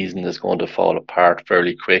season is going to fall apart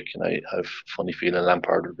fairly quick, and I have a funny feeling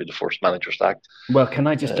Lampard will be the first manager sacked. Well, can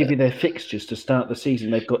I just give you their fixtures to start the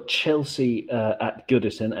season? They've got Chelsea at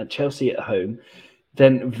Goodison, and Chelsea at home,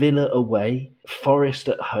 then Villa away, Forest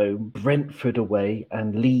at home, Brentford away,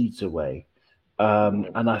 and Leeds away.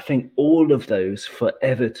 And I think all of those for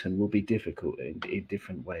Everton will be difficult in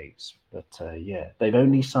different ways. But they've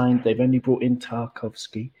only brought in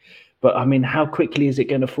Tarkowski. But I mean, how quickly is it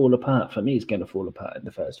going to fall apart? For me, it's going to fall apart in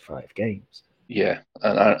the first 5 games. Yeah,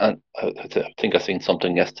 and I think I seen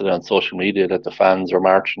something yesterday on social media that the fans are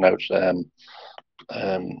marching out,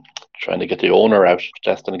 trying to get the owner out,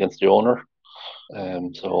 protesting against the owner.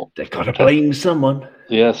 So they've got to blame someone.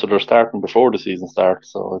 Yeah, so they're starting before the season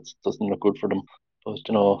starts, so it doesn't look good for them. But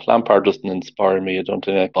Lampard doesn't inspire me. I don't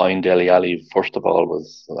think buying Dele Alli first of all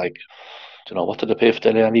was like, what did they pay for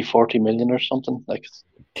Dele Alli? 40 million or something? Like,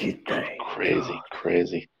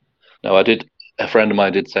 crazy. Now, a friend of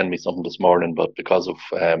mine did send me something this morning, but because of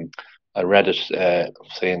I read it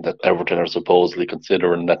saying that Everton are supposedly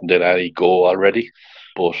considering letting Dele Alli go already.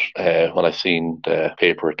 But when I seen the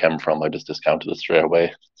paper it came from, I just discounted it straight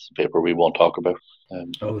away. It's a paper we won't talk about.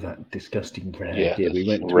 That disgusting rag. Yeah, we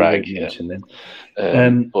won't mention them.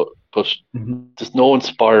 But there's no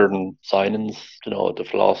inspiring signings.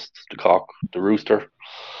 They've lost the Cock, the Rooster.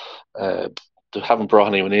 They haven't brought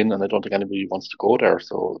anyone in, and I don't think anybody wants to go there.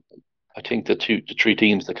 So I think the 3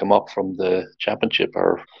 teams that come up from the Championship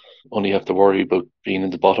only have to worry about being in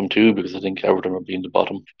the bottom 2, because I think Everton will be in the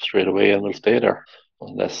bottom straight away and will stay there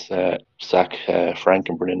unless sack Frank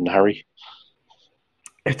and bring in Harry.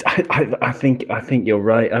 I think you're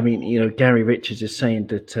right. I mean, Gary Richards is saying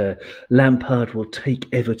that Lampard will take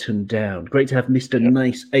Everton down. Great to have Mr.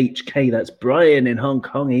 Nice HK. That's Brian in Hong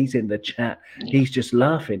Kong. He's in the chat. He's just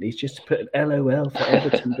laughing. He's just put an LOL for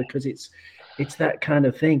Everton because it's that kind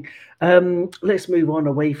of thing. Let's move on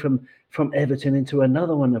away from Everton into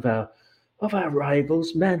another one of our of our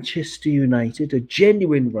rivals, Manchester United, a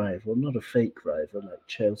genuine rival, not a fake rival like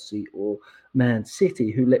Chelsea or Man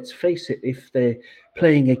City, who, let's face it, if they're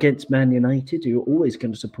playing against Man United, you're always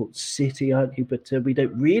going to support City, aren't you? But we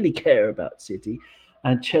don't really care about City.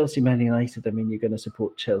 And Chelsea, Man United, I mean, you're going to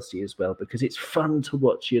support Chelsea as well because it's fun to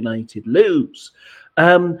watch United lose.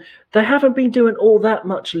 They haven't been doing all that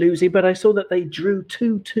much losing, but I saw that they drew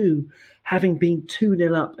 2-2, having been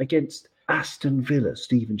 2-0 up against Aston Villa,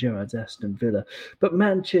 Steven Gerrard's Aston Villa. But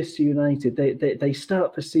Manchester United, they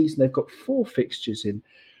start the season, they've got 4 fixtures in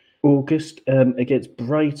August against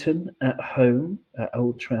Brighton at home at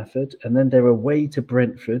Old Trafford, and then they're away to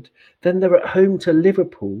Brentford, then they're at home to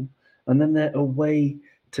Liverpool, and then they're away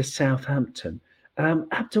to Southampton.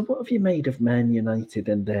 Abdul, what have you made of Man United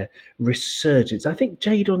and their resurgence? I think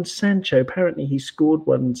Jadon Sancho, apparently he scored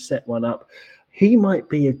one and set one up. He might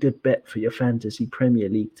be a good bet for your fantasy Premier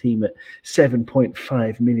League team at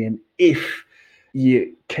 7.5 million if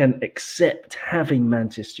you can accept having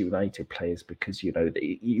Manchester United players, because, you know,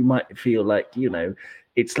 you might feel like, you know,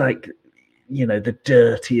 it's like, you know, the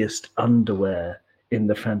dirtiest underwear in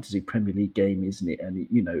the fantasy Premier League game, isn't it? And,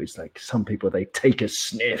 you know, it's like some people, they take a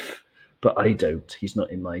sniff, but I don't. He's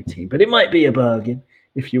not in my team. But it might be a bargain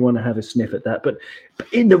if you want to have a sniff at that. But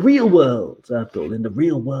in the real world, Abdul, in the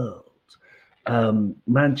real world,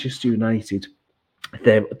 Manchester United,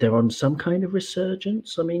 they're on some kind of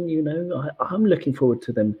resurgence. I mean, you know, I'm looking forward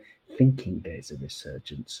to them thinking there's a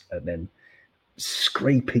resurgence and then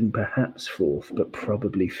scraping perhaps 4th, but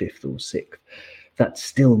probably 5th or 6th. That's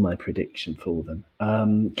still my prediction for them.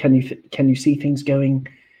 Can you see things going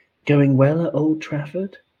well at Old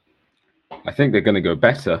Trafford? I think they're going to go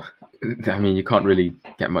better. I mean, you can't really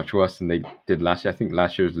get much worse than they did last year. I think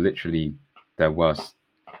last year was literally their worst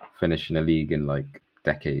finish in a league in like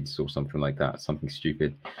decades or something like that, something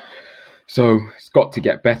stupid. So it's got to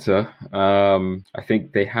get better. I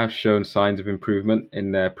think they have shown signs of improvement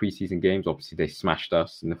in their preseason games. Obviously, they smashed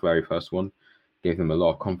us in the very first one, gave them a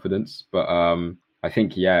lot of confidence. But I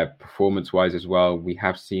think, yeah, performance-wise as well, we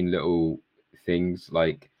have seen little things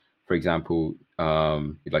like, for example,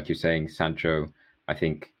 like you're saying, Sancho. I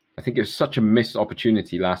think it was such a missed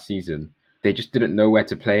opportunity last season. They just didn't know where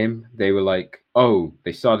to play him. They were like,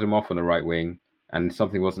 they started him off on the right wing and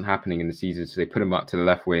something wasn't happening in the season. So they put him up to the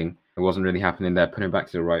left wing. It wasn't really happening there. Put him back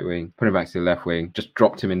to the right wing, put him back to the left wing, just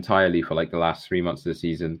dropped him entirely for like the last 3 months of the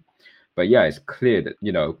season. But yeah, it's clear that,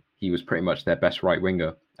 you know, he was pretty much their best right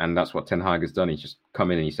winger. And that's what Ten Hag has done. He's just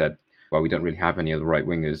come in and he said, well, we don't really have any other right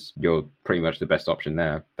wingers. You're pretty much the best option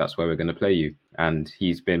there. That's where we're going to play you. And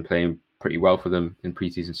he's been playing pretty well for them in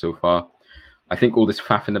preseason so far. I think all this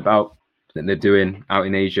faffing about that they're doing out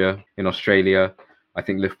in Asia, in Australia, I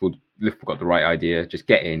think Liverpool got the right idea. Just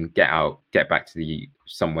get in, get out, get back to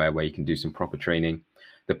somewhere where you can do some proper training.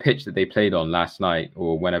 The pitch that they played on last night,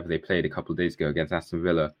 or whenever they played a couple of days ago against Aston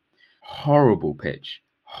Villa, horrible pitch.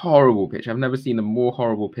 I've never seen a more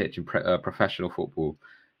horrible pitch in professional football.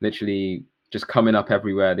 Literally just coming up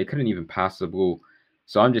everywhere. They couldn't even pass the ball.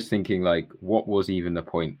 So I'm just thinking, like, what was even the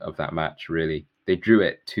point of that match, really? They drew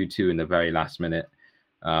it 2-2 in the very last minute.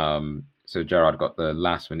 So Gerrard got the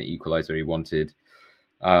last minute equalizer he wanted.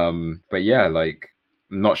 But yeah, like,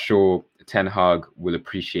 I'm not sure Ten Hag will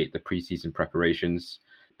appreciate the preseason preparations,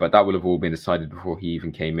 but that would have all been decided before he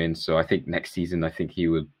even came in. So I think next season, I think he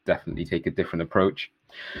would definitely take a different approach.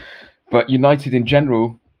 But United in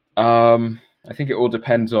general, I think it all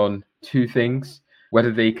depends on 2 things.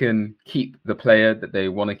 Whether they can keep the player that they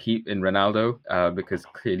want to keep in Ronaldo, because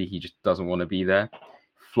clearly he just doesn't want to be there,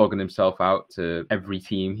 flogging himself out to every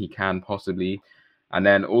team he can possibly. And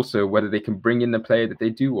then also whether they can bring in the player that they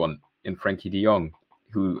do want in Frankie de Jong,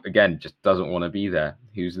 who, again, just doesn't want to be there,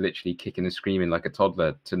 who's literally kicking and screaming like a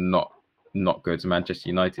toddler to not go to Manchester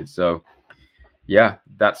United. So, yeah,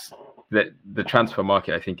 that's the transfer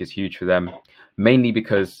market, I think, is huge for them, mainly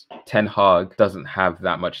because Ten Hag doesn't have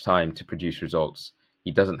that much time to produce results. He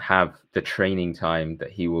doesn't have the training time that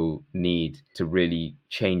he will need to really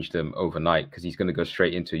change them overnight, because he's going to go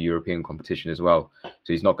straight into European competition as well.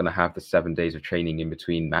 So he's not going to have the 7 days of training in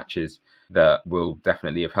between matches that will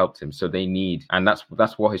definitely have helped him. So they need, and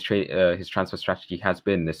that's what his transfer strategy has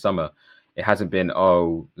been this summer. It hasn't been,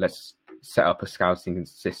 let's set up a scouting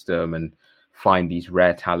system and find these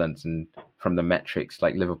rare talents and from the metrics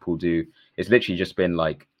like Liverpool do. It's literally just been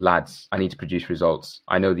like, lads, I need to produce results.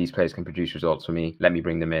 I know these players can produce results for me. Let me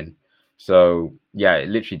bring them in. So yeah, it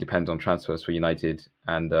literally depends on transfers for United.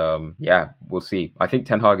 And yeah, we'll see. I think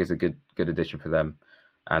Ten Hag is a good addition for them.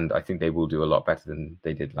 And I think they will do a lot better than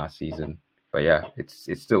they did last season. But yeah, it's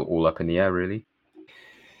still all up in the air, really.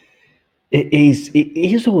 It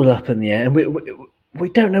is all up in the air. And we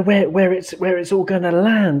don't know where it's all going to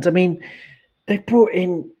land. I mean, they brought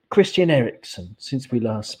in Christian Eriksen since we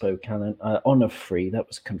last spoke, Alan, on a free. That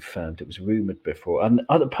was confirmed. It was rumoured before. And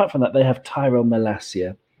apart from that, they have Tyrell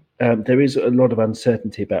Malacia. There is a lot of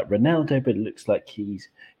uncertainty about Ronaldo, but it looks like he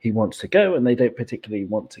wants to go, and they don't particularly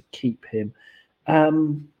want to keep him.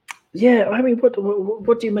 Yeah, I mean,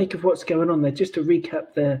 what do you make of what's going on there? Just to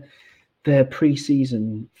recap their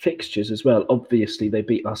pre-season fixtures as well. Obviously, they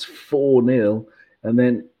beat us 4-0, and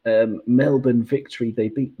then Melbourne victory. They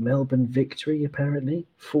beat Melbourne victory apparently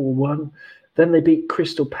 4-1. Then they beat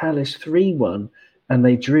Crystal Palace 3-1, and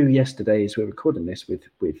they drew yesterday as we're recording this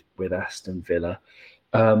with Aston Villa.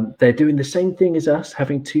 They're doing the same thing as us,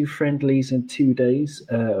 having 2 friendlies in 2 days.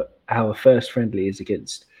 Our first friendly is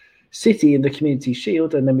against City in the Community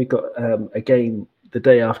Shield, and then we've got a game the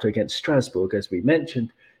day after against Strasbourg, as we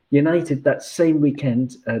mentioned. United that same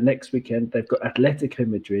weekend, next weekend, they've got Atletico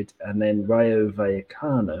Madrid and then Rayo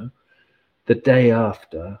Vallecano the day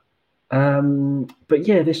after. But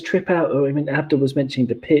yeah, this trip out, I mean, Abdul was mentioning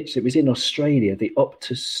the pitch. It was in Australia, the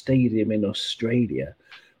Optus Stadium in Australia,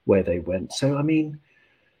 where they went. So, I mean,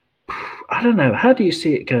 I don't know. How do you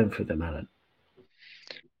see it going for them, Alan?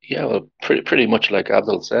 Yeah, well, pretty much like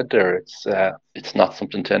Abdul said there. It's not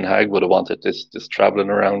something Ten Hag would have wanted. This traveling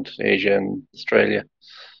around Asia and Australia.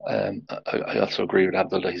 I also agree with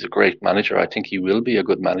Abdul that he's a great manager. I think he will be a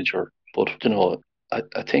good manager. But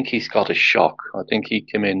I think he's got a shock. I think he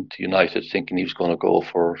came into United thinking he was going to go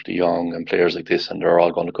for the young and players like this, and they're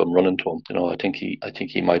all going to come running to him. I think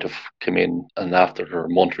he might have come in and after a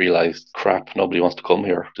month realised, crap, nobody wants to come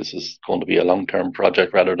here. This is going to be a long-term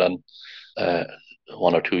project rather than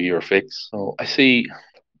 1 or 2 year fix. So I see,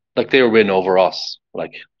 like, their win over us.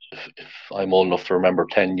 Like, if I'm old enough to remember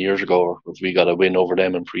 10 years ago, if we got a win over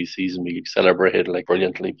them in pre-season, we celebrated like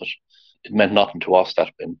brilliantly, but it meant nothing to us,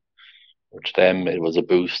 that win. To them, it was a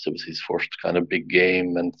boost. It was his first kind of big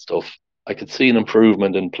game and stuff. I could see an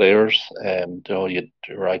improvement in players. You're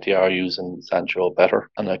right, they are using Sancho better,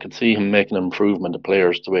 and I could see him making an improvement in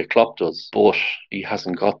players the way Klopp does. But he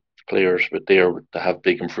hasn't got players to have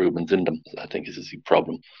big improvements in them. I think is his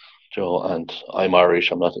problem. And I'm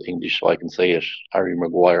Irish, I'm not English, so I can say it. Harry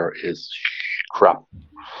Maguire is crap.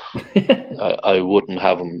 I wouldn't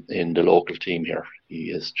have him in the local team here.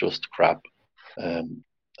 He is just crap.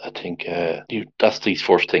 I think that's his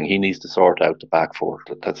first thing. He needs to sort out the back four.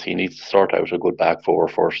 He needs to sort out a good back four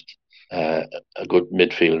first, a good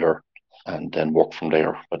midfielder, and then work from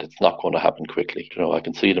there. But it's not going to happen quickly. I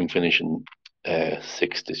can see them finishing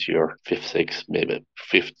 6th this year, 5th, 6th, maybe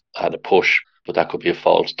 5th at a push. But that could be a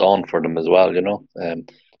false dawn for them as well.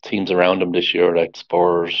 Teams around them this year, like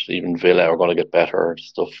Spurs, even Villa, are going to get better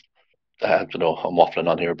stuff. I'm waffling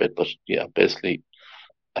on here a bit, but yeah, basically,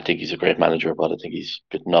 I think he's a great manager, but I think he's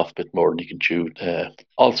bitten off a bit more than he can chew.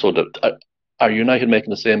 Also, are United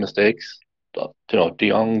making the same mistakes? De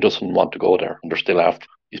Jong doesn't want to go there, and they're still after.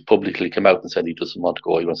 He's publicly come out and said he doesn't want to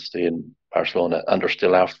go. He wants to stay in Barcelona, and they're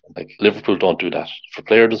still after. Like, Liverpool don't do that. If a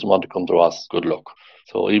player doesn't want to come to us, good luck.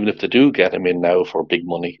 So even if they do get him in now for big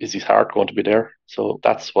money, is his heart going to be there? So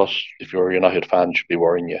that's what, if you're a United fan, should be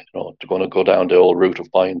worrying you. They're going to go down the old route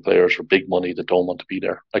of buying players for big money that don't want to be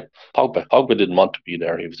there. Like Pogba. Pogba didn't want to be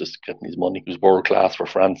there. He was just getting his money. He was world class for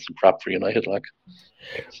France and crap for United.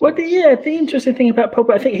 Well, the interesting thing about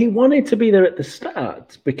Pogba, I think he wanted to be there at the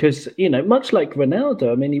start because, much like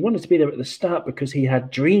Ronaldo, I mean, he wanted to be there at the start because he had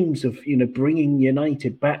dreams of, bringing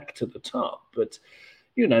United back to the top. But,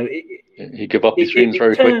 he gave up his dreams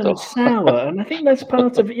very quick, though. Sour, and I think that's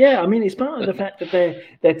part of it. Yeah, I mean, it's part of the fact that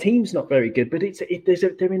their team's not very good, but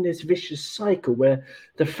they're in this vicious cycle where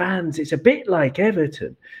the fans. It's a bit like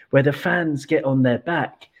Everton, where the fans get on their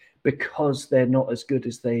back because they're not as good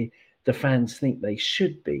as the fans think they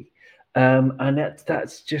should be. And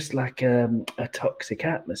that's just like a toxic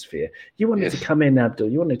atmosphere. You wanted to come in, Abdul.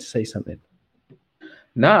 You wanted to say something.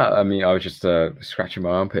 Nah, I mean, I was just scratching my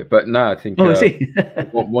armpit. But I think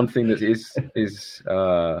one thing that is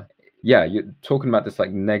you're talking about this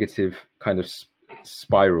like negative kind of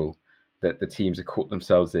spiral that the teams have caught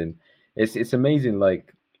themselves in. It's amazing.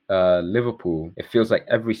 Like Liverpool, it feels like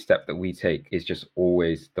every step that we take is just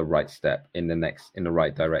always the right step in the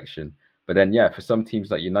right direction. But then, for some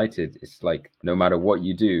teams like United, it's like no matter what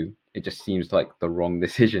you do, it just seems like the wrong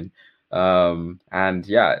decision.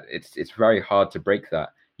 It's very hard to break that.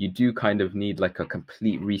 You do kind of need like a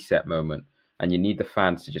complete reset moment, and you need the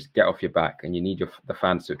fans to just get off your back, and you need the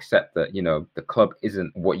fans to accept that the club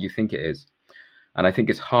isn't what you think it is. And I think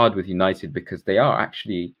it's hard with United because they are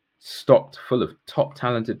actually stocked full of top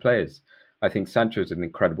talented players. I think Sancho's an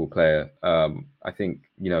incredible player. I think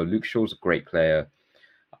Luke Shaw's a great player.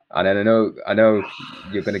 And then I know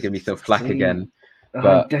you're going to give me some flack See, again, I'm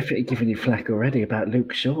but definitely giving you flack already about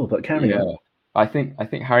Luke Shaw, but carry yeah, on. I think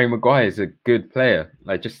Harry Maguire is a good player.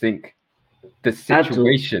 I just think the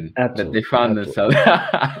situation that they found themselves.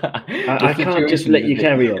 I can't just let you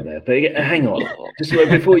carry on there, but hang on. Just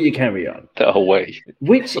before you carry on. No way.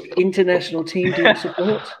 Which international team do you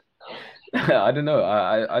support? I don't know.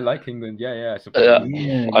 I like England. Yeah, I support England.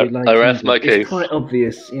 Yeah, I you like rest England. my case. It's quite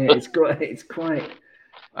obvious. Yeah, it's quite.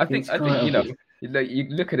 I think obvious. you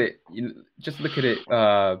look at it. Just look at it.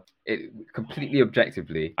 It completely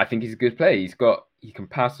objectively. I think he's a good player. He can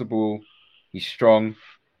pass the ball. He's strong.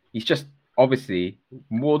 He's just obviously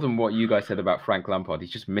more than what you guys said about Frank Lampard. He's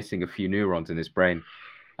just missing a few neurons in his brain.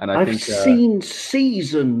 And I've seen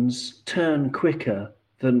seasons turn quicker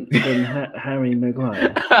than Harry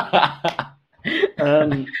Maguire.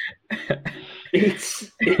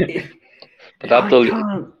 But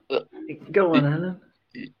Abdul, go on, Alan.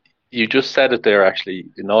 You just said it there. Actually,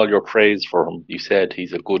 in all your praise for him, you said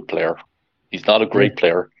he's a good player. He's not a great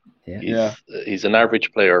player. He's an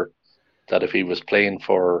average player. That if he was playing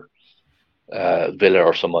for Villa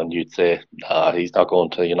or someone, you'd say he's not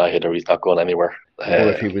going to United or he's not going anywhere.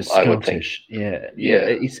 Or if he was Scottish, I would think.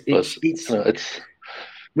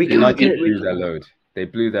 United blew their load. They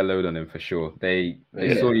blew their load on him for sure. They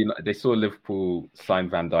saw Liverpool sign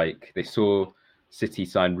Van Dijk. They saw City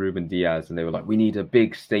sign Ruben Diaz, and they were like, "We need a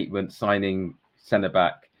big statement signing centre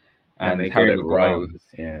back." And they got it wrong.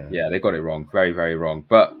 Yeah, they got it wrong. Very, very wrong.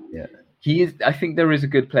 But he is. I think there is a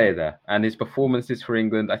good player there, and his performances for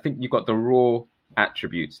England. I think you've got the raw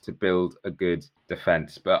attributes to build a good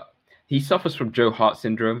defense, but he suffers from Joe Hart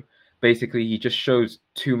syndrome. Basically, he just shows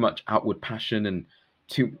too much outward passion and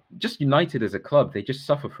just United as a club. They just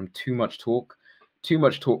suffer from too much talk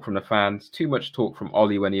from the fans, too much talk from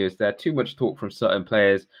Ollie when he was there, too much talk from certain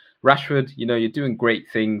players. Rashford, you're doing great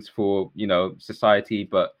things for, society,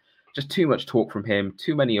 but just too much talk from him,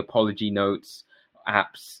 too many apology notes,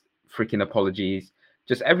 apps, freaking apologies.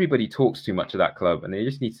 Just everybody talks too much of that club, and they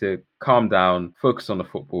just need to calm down, focus on the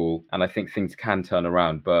football, and I think things can turn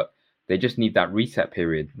around, but they just need that reset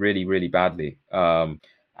period really, really badly.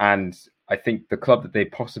 And I think the club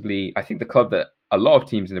that a lot of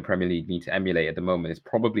teams in the Premier League need to emulate at the moment is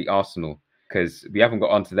probably Arsenal, because we haven't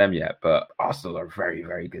got onto them yet, but Arsenal are a very,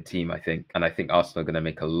 very good team, I think. And I think Arsenal are going to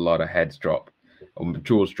make a lot of heads drop, or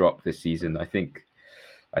jaws drop this season. I think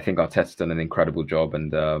Arteta's done an incredible job,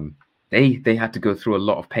 and they had to go through a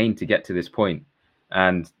lot of pain to get to this point.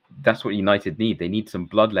 And that's what United need. They need some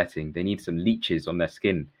bloodletting. They need some leeches on their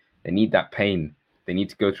skin. They need that pain. They need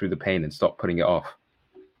to go through the pain and stop putting it off.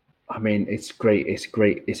 I mean, it's great. It's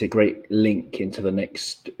a great link into the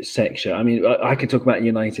next section. I mean, I could talk about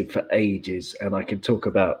United for ages, and I can talk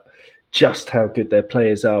about just how good their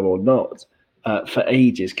players are or not for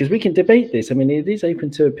ages, because we can debate this. I mean, it is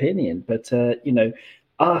open to opinion, but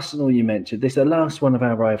Arsenal, you mentioned, this is the last one of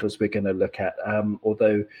our rivals we're going to look at,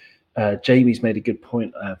 although Jamie's made a good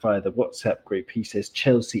point via the WhatsApp group. He says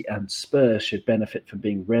Chelsea and Spurs should benefit from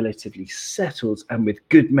being relatively settled and with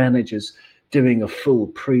good managers doing a full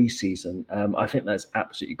pre-season. I think that's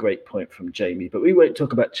absolutely great point from Jamie, but we won't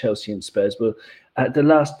talk about Chelsea and Spurs. We'll the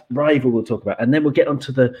last rival we'll talk about, and then we'll get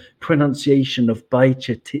onto the pronunciation of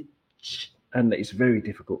Bajcetic, and it's very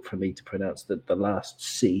difficult for me to pronounce the last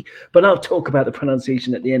C, but I'll talk about the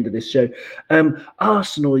pronunciation at the end of this show.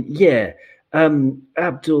 Arsenal,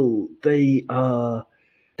 Abdul, they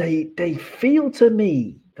feel to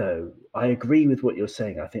me, though, I agree with what you're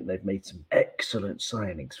saying. I think they've made some excellent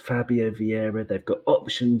signings. Fabio Vieira, they've got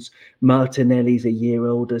options. Martinelli's a year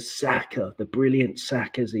older. Saka, the brilliant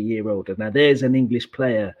Saka's a year older. Now, there's an English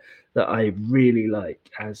player that I really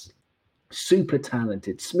like, as super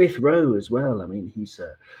talented. Smith Rowe as well. I mean, he's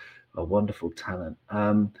a wonderful talent.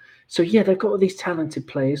 So, they've got all these talented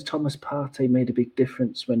players. Thomas Partey made a big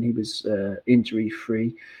difference when he was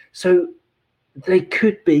injury-free. So they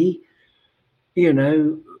could be,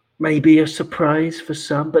 maybe a surprise for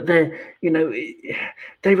some, but they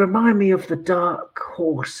remind me of the dark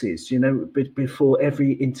horses, before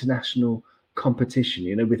every international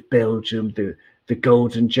competition, with Belgium, the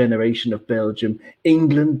golden generation of Belgium,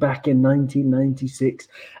 England back in 1996.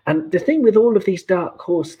 And the thing with all of these dark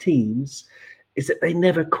horse teams is that they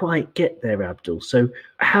never quite get there, Abdul. So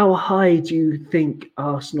how high do you think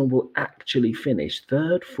Arsenal will actually finish?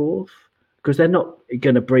 Third, fourth? Because they're not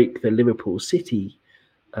going to break the Liverpool City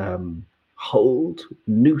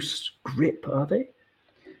noose grip, are they?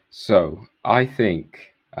 So I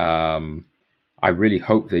think I really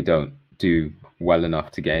hope they don't do well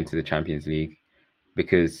enough to get into the Champions League,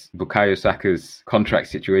 because Bukayo Saka's contract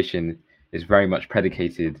situation is very much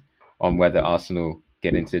predicated on whether Arsenal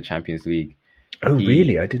get into the Champions League. Oh,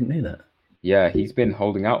 really? I didn't know that. Yeah, he's been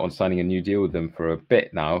holding out on signing a new deal with them for a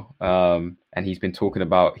bit now. And he's been talking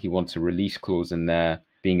about he wants a release clause in there,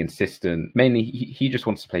 being insistent. Mainly, he just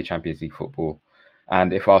wants to play Champions League football.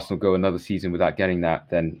 And if Arsenal go another season without getting that,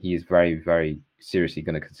 then he is very, very seriously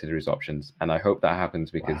going to consider his options. And I hope that happens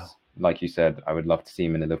because, like you said, I would love to see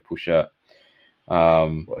him in a Liverpool shirt.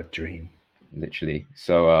 What a dream. Literally.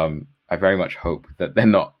 So I very much hope that they're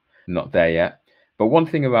not there yet. But one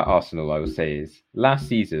thing about Arsenal I will say is last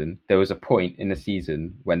season, there was a point in the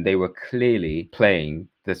season when they were clearly playing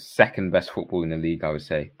the second best football in the league, I would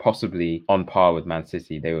say, possibly on par with Man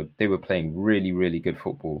City. They were playing really, really good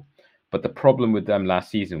football. But the problem with them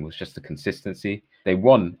last season was just the consistency. They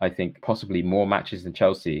won, I think, possibly more matches than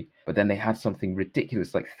Chelsea, but then they had something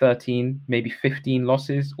ridiculous, like 13, maybe 15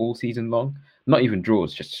 losses all season long. Not even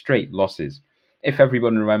draws, just straight losses. If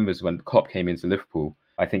everyone remembers when Klopp came into Liverpool,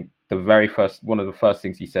 I think one of the first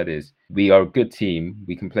things he said is, we are a good team,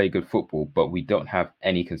 we can play good football, but we don't have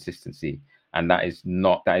any consistency. And that is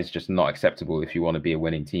just not acceptable if you want to be a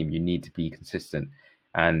winning team. You need to be consistent.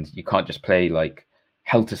 And you can't just play like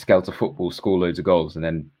helter-skelter football, score loads of goals, and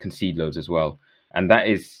then concede loads as well. And that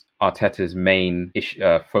is Arteta's main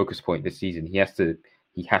focus point this season. He has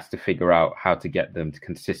to figure out how to get them to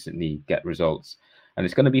consistently get results. And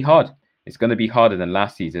it's going to be hard. It's going to be harder than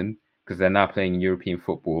last season because they're now playing European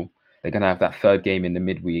football. They're going to have that third game in the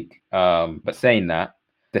midweek. But saying that,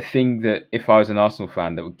 the thing that if I was an Arsenal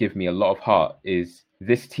fan that would give me a lot of heart is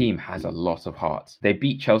this team has a lot of heart. They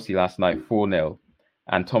beat Chelsea last night 4-0.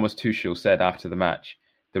 And Thomas Tuchel said after the match,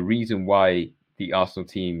 the reason why the Arsenal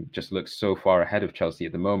team just looks so far ahead of Chelsea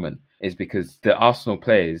at the moment is because the Arsenal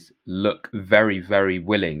players look very, very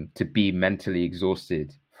willing to be mentally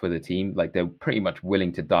exhausted for the team. Like they're pretty much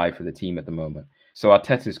willing to die for the team at the moment. So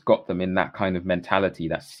Arteta's got them in that kind of mentality,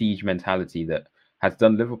 that siege mentality that has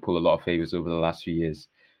done Liverpool a lot of favours over the last few years.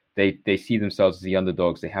 They see themselves as the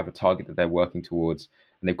underdogs. They have a target that they're working towards.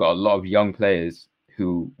 And they've got a lot of young players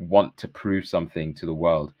who want to prove something to the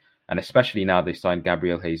world. And especially now they signed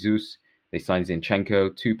Gabriel Jesus, they signed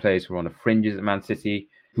Zinchenko, two players who are on the fringes at Man City,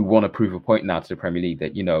 who want to prove a point now to the Premier League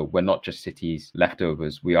that, we're not just City's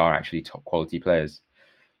leftovers, we are actually top quality players.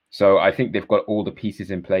 So I think they've got all the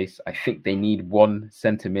pieces in place. I think they need one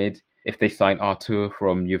centre mid. If they sign Artur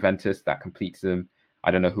from Juventus, that completes them.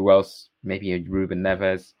 I don't know who else, maybe a Ruben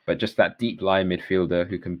Neves, but just that deep line midfielder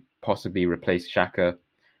who can possibly replace Xhaka.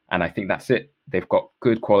 And I think that's it. They've got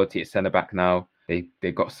good quality at centre back now.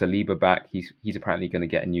 They've got Saliba back. He's apparently going to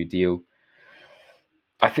get a new deal.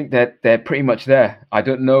 I think they're pretty much there. I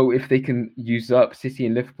don't know if they can use up City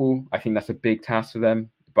and Liverpool. I think that's a big task for them.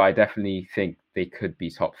 But I definitely think they could be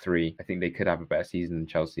top three. I think they could have a better season than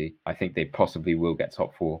Chelsea. I think they possibly will get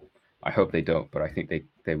top four. I hope they don't, but I think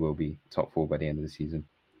they will be top four by the end of the season.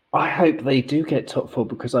 I hope they do get top four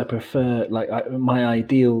because I prefer, my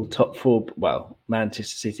ideal top four. Well,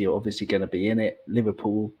 Manchester City are obviously going to be in it.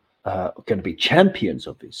 Liverpool are going to be champions,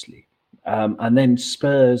 obviously. And then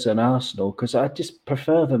Spurs and Arsenal, because I just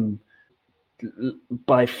prefer them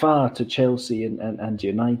by far to Chelsea and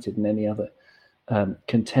United and any other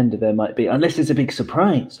contender there might be, unless there's a big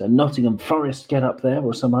surprise and Nottingham Forest get up there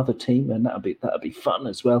or some other team, and that'll be fun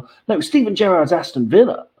as well. No, Steven Gerrard's Aston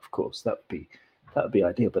Villa, of course, that would be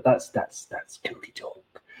ideal, but that's goody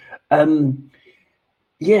talk.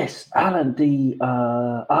 Yes, Alan, the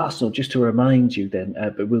Arsenal. Just to remind you, then,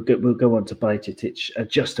 but we'll go on to Bajcetic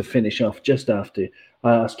just to finish off. Just after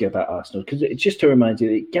I ask you about Arsenal, because just to remind you,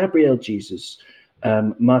 that Gabriel Jesus,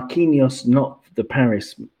 Marquinhos, not the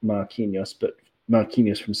Paris Marquinhos, but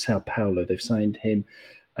Marquinhos from Sao Paulo. They've signed him.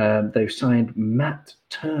 They've signed Matt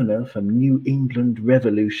Turner from New England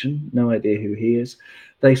Revolution. No idea who he is.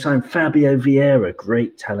 They signed Fabio Vieira,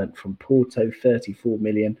 great talent from Porto, 34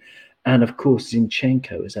 million. And of course,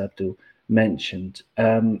 Zinchenko, as Abdul mentioned.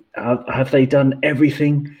 Have they done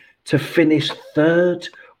everything to finish third?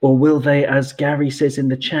 Or will they, as Gary says in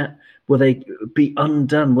the chat, will they be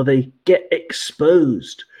undone? Will they get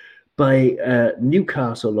exposed by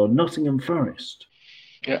Newcastle or Nottingham Forest?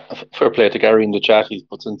 Yeah, fair play to Gary in the chat. He's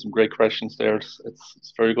put in some great questions there.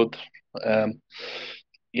 It's very good.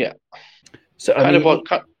 Yeah. So what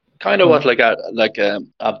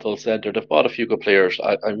Abdul said there. They've bought a few good players.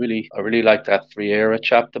 I really like that Vieira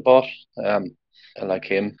chap they bought. I like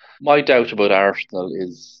him. My doubt about Arsenal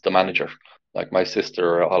is the manager. Like my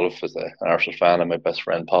sister Olive is an Arsenal fan, and my best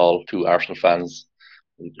friend Paul, two Arsenal fans.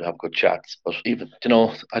 We have good chats. But even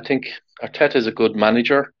I think Arteta is a good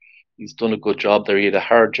manager. he's done a good job there. He had a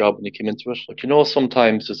hard job when he came into it. But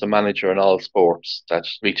sometimes there's a manager in all sports that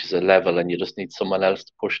reaches a level and you just need someone else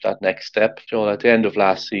to push that next step. At the end of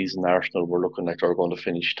last season, Arsenal were looking like they were going to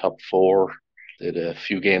finish top 4. They had a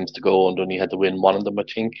few games to go and only had to win one of them, I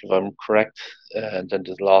think, if I'm correct. And then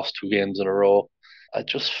they lost 2 games in a row. I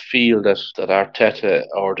just feel that Arteta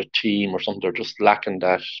or the team or something, they're just lacking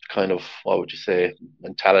that kind of, what would you say,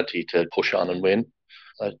 mentality to push on and win.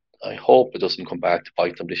 I hope it doesn't come back to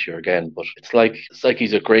bite them this year again. But it's like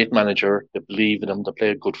he's a great manager. They believe in him. They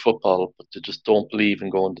play good football, but they just don't believe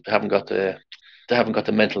in going. They haven't got the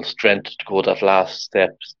mental strength to go that last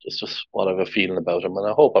step. It's just what I have a feeling about him, and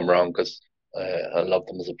I hope I'm wrong because I love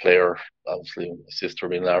them as a player. Obviously, my sister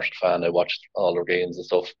being an Arsenal fan, I watched all their games and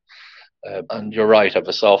stuff. And you're right, I have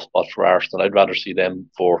a soft spot for Arsenal. I'd rather see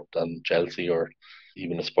them fourth than Chelsea or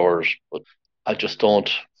even the Spurs. But I just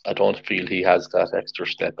don't feel he has that extra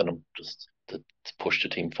step in him just to push the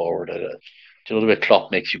team forward. The way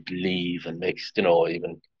Klopp makes you believe and makes,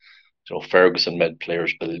 even Ferguson made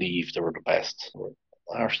players believe they were the best.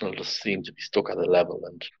 Arsenal just seem to be stuck at a level,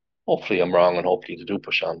 and hopefully I'm wrong and hopefully they do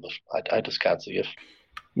push on, but I just can't see it.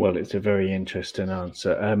 Well, it's a very interesting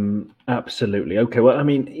answer. Absolutely. Okay. Well, I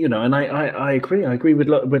mean, and I agree. I agree with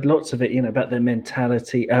lots of it. About their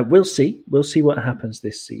mentality. We'll see. We'll see what happens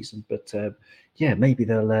this season. But maybe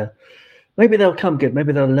they'll come good.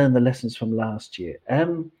 Maybe they'll learn the lessons from last year.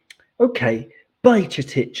 Okay.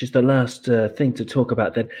 Bajcetic is the last thing to talk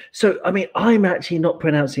about then. So, I mean, I'm actually not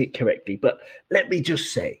pronouncing it correctly, but let me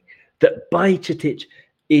just say that Bajcetic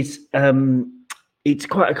is it's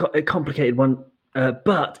quite a complicated one.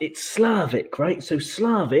 But it's Slavic, right? So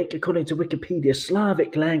Slavic, according to Wikipedia,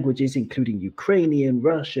 Slavic languages, including Ukrainian,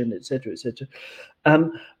 Russian, etc.,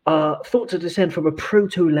 are thought to descend from a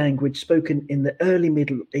proto-language spoken in the early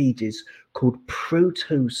Middle Ages called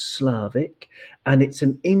Proto-Slavic, and it's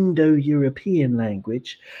an Indo-European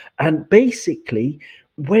language. And basically,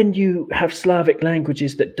 when you have Slavic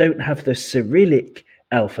languages that don't have the Cyrillic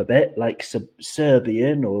alphabet, like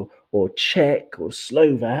Serbian or Czech or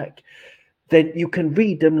Slovak, then you can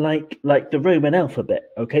read them like the Roman alphabet,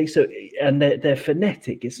 okay? So, and they're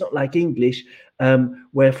phonetic. It's not like English,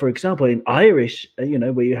 where, for example, in Irish,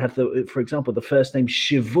 where you have for example, the first name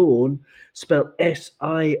Siobhan spelled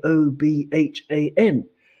Siobhan.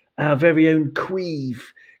 Our very own Caoimh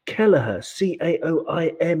Kelleher,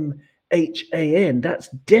 Caoimhan. That's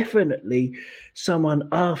definitely someone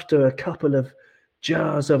after a couple of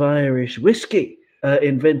jars of Irish whiskey.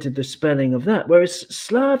 Invented the spelling of that, whereas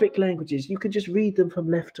Slavic languages you can just read them from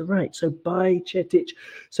left to right. So Bajcetic,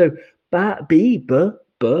 so ba b b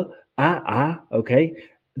b a. Okay,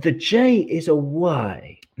 the J is a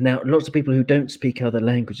Y. Now, lots of people who don't speak other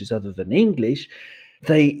languages other than English,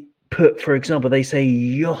 they put, for example, they say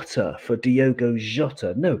Jota for Diogo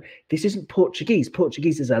Jota. No, this isn't Portuguese.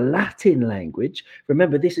 Portuguese is a Latin language.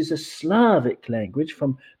 Remember, this is a Slavic language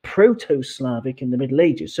from Proto-Slavic in the Middle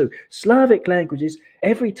Ages. So Slavic languages,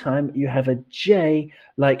 every time you have a J,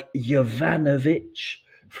 like Jovanovic,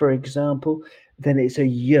 for example, then it's a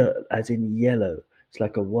Y, as in yellow. It's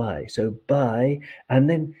like a Y. So by, and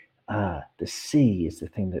then the C is the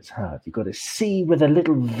thing that's hard. You've got a C with a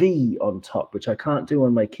little V on top, which I can't do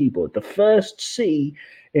on my keyboard. The first C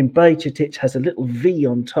in Bajcetic has a little V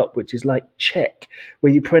on top, which is like Czech,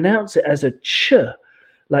 where you pronounce it as a ch,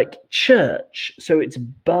 like church. So it's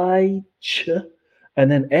Bajc, and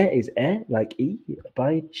then is like E,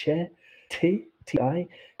 Bajcetic,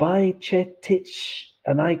 Bajcetic,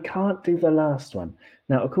 and I can't do the last one.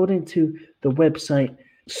 Now, according to the website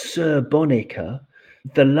Serbonica,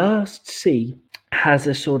 the last C has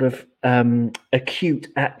a sort of acute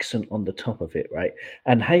accent on the top of it, right?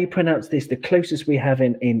 And how you pronounce this, the closest we have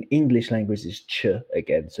in English language is ch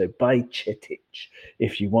again. So Bajcetic,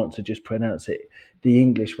 if you want to just pronounce it the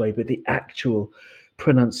English way, but the actual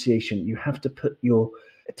pronunciation, you have to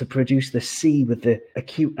to produce the C with the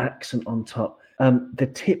acute accent on top. The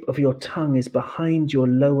tip of your tongue is behind your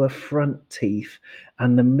lower front teeth,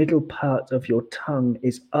 and the middle part of your tongue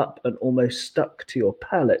is up and almost stuck to your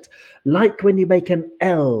palate, like when you make an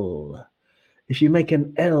L. If you make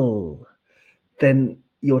an L, then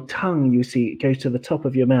your tongue, you see, it goes to the top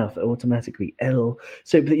of your mouth automatically, L.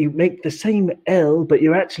 So that you make the same L, but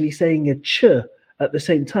you're actually saying a ch at the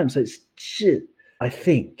same time. So it's ch, I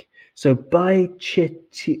think. So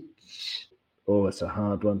Bajcetic. Oh, it's a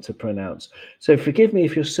hard one to pronounce. So forgive me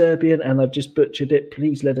if you're Serbian and I've just butchered it.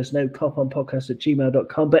 Please let us know,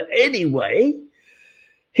 coponpodcast@gmail.com. But anyway,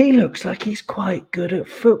 he looks like he's quite good at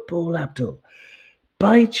football, Abdul.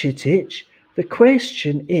 Bajcetic, the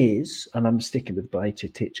question is, and I'm sticking with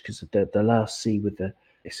Bajcetic because of the last C with the,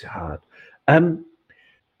 it's hard.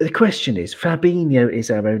 the question is, Fabinho is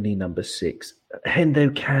our only number 6.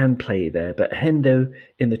 Hendo can play there, but Hendo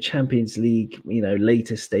in the Champions League,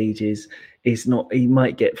 later stages, is not. He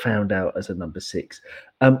might get found out as a number 6.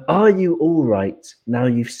 Are you all right now?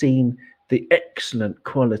 You've seen the excellent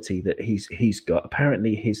quality that he's got.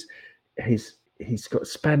 Apparently, he's got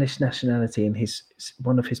Spanish nationality, and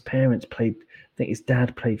one of his parents played. I think his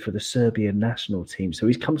dad played for the Serbian national team, so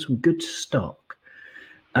he comes from good stock.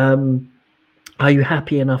 Are you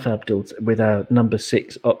happy enough, Abdul, with our number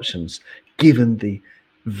 6 options, given the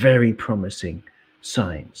very promising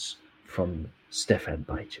signs from Stefan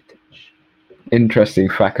Bajcetic? Interesting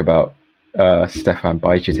fact about Stefan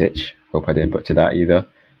Bajcetic. Hope I didn't butcher that either.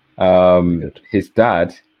 His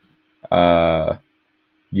dad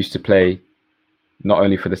used to play not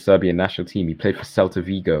only for the Serbian national team, he played for Celta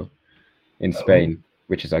Vigo in Spain,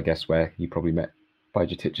 which is, I guess, where he probably met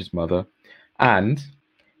Bajcetic's mother. And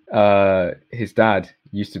his dad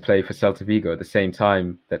used to play for Celta Vigo at the same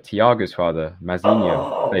time that Thiago's father,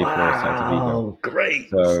 Mazinho, played for Celta Vigo. Oh, great.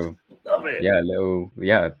 So, love it.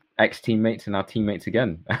 Yeah, ex-teammates and now teammates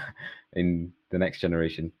again in the next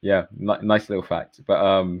generation. Yeah, nice little fact.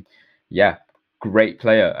 But yeah, great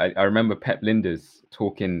player. I remember Pep Linders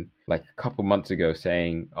talking like a couple months ago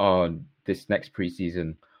saying, oh, this next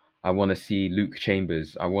preseason, I want to see Luke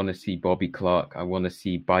Chambers. I want to see Bobby Clark. I want to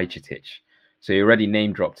see Bajcetic. So he already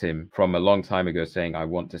name dropped him from a long time ago saying, I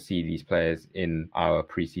want to see these players in our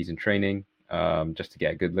preseason training just to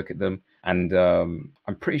get a good look at them. And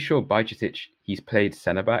I'm pretty sure Bajcetic, he's played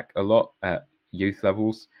centre-back a lot at youth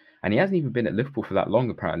levels. And he hasn't even been at Liverpool for that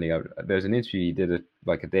long, apparently. There's an interview he did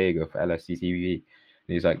a day ago for LFC TV.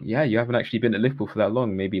 And he's like, yeah, you haven't actually been at Liverpool for that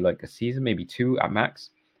long. Maybe like a season, maybe 2 at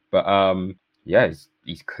max. But yeah,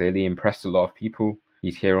 he's clearly impressed a lot of people.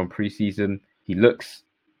 He's here on preseason. He looks...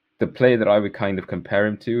 The player that I would kind of compare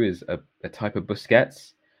him to is a type of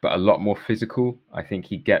Busquets, but a lot more physical. I think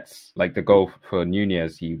he gets, like the goal for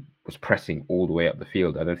Nunez, he was pressing all the way up the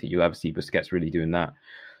field. I don't think you'll ever see Busquets really doing that.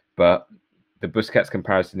 But the Busquets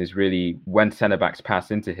comparison is really when centre-backs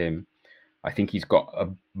pass into him, I think he's got a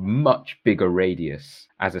much bigger radius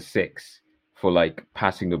as a 6 for like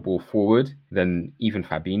passing the ball forward than even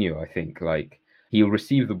Fabinho, I think. Like, he'll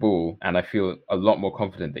receive the ball, and I feel a lot more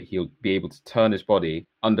confident that he'll be able to turn his body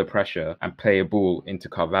under pressure and play a ball into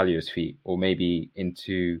Carvalho's feet, or maybe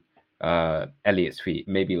into Elliott's feet,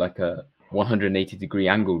 maybe like a 180-degree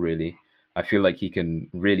angle, really. I feel like he can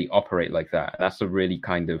really operate like that. And that's a really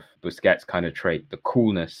kind of Busquets kind of trait, the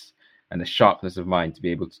coolness and the sharpness of mind to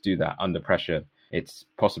be able to do that under pressure. It's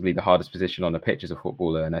possibly the hardest position on the pitch as a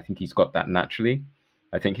footballer, and I think he's got that naturally.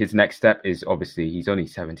 I think his next step is obviously he's only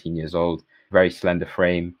 17 years old, very slender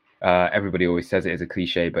frame. Everybody always says it as a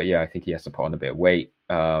cliche, but yeah, I think he has to put on a bit of weight,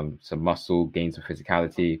 some muscle, gain some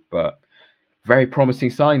physicality, but very promising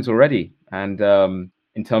signs already. And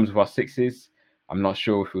in terms of our 6s, I'm not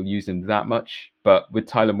sure if we'll use him that much, but with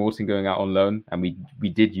Tyler Morton going out on loan, and we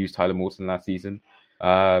did use Tyler Morton last season,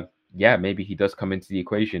 yeah, maybe he does come into the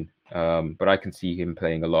equation. But I can see him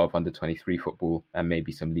playing a lot of under-23 football and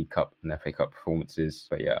maybe some League Cup and FA Cup performances.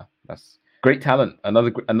 But yeah, that's great talent.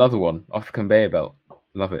 Another one off the conveyor belt.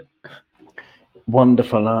 Love it.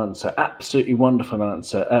 Wonderful answer. Absolutely wonderful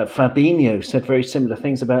answer. Fabinho said very similar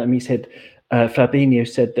things about him. He said, Fabinho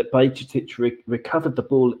said that Bajcetic recovered the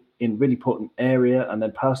ball in really important area and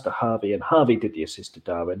then passed to Harvey, and Harvey did the assist to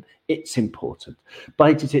Darwin. It's important.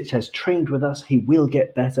 Bajcetic has trained with us. He will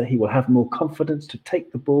get better. He will have more confidence to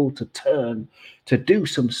take the ball, to turn, to do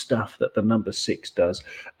some stuff that the number 6 does.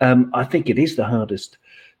 I think it is the hardest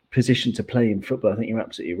position to play in football. I think you're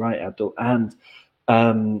absolutely right, Abdul. And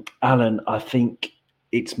Alan, I think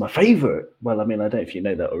it's my favorite. Well, I mean, I don't know if you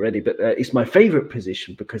know that already, but it's my favorite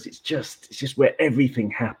position because it's just where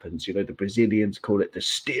everything happens. You know, the Brazilians call it the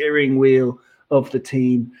steering wheel of the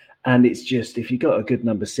team. And it's just, if you got a good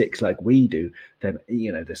number 6 like we do, then,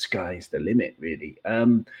 you know, the sky's the limit, really.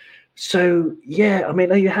 So, yeah, I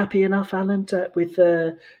mean, are you happy enough, Alan, with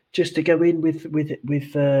just to go in with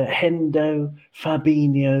Hendo,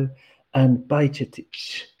 Fabinho, and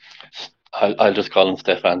Bajcetic? I'll just call him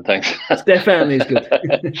Stefan, thanks. Stefan is good.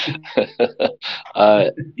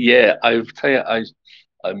 Yeah, I'll tell you,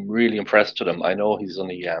 I'm really impressed with him. I know he's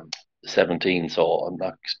only 17, so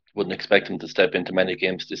wouldn't expect him to step into many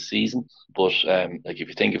games this season. But like if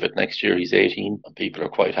you think of it, next year he's 18, and people are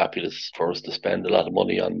quite happy for us to spend a lot of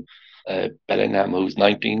money on Bellingham, who's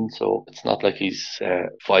 19. So it's not like he's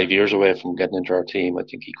 5 years away from getting into our team. I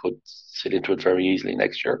think he could sit into it very easily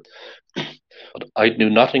next year. But I knew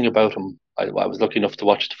nothing about him. I was lucky enough to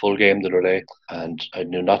watch the full game the other day, and I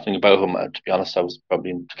knew nothing about him. And to be honest, I was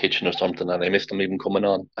probably in the kitchen or something, and I missed him even coming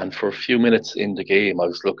on. And for a few minutes in the game, I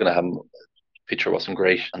was looking at him. Picture wasn't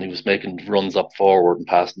great, and he was making runs up forward and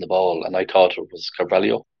passing the ball, and I thought it was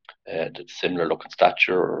Carvalho, similar looking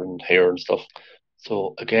stature and hair and stuff.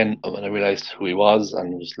 So again, when I realised who he was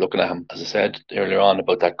and was looking at him, as I said earlier on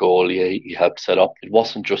about that goal he helped set up, it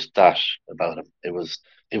wasn't just that about him. It was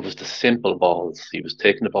the simple balls. He was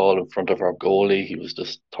taking the ball in front of our goalie. He was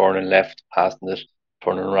just turning left, passing it,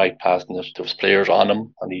 turning right, passing it. There was players on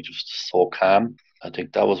him, and he just so calm. I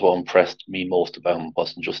think that was what impressed me most about him. It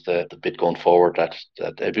wasn't just the bit going forward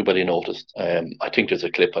that everybody noticed. I think there's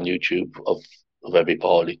a clip on YouTube of every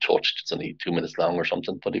ball he touched. It's only 2 minutes long or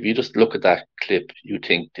something. But if you just look at that clip, you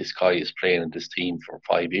think this guy is playing in this team for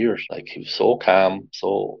 5 years. Like, he was so calm,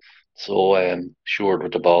 so assured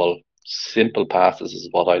with the ball. Simple passes is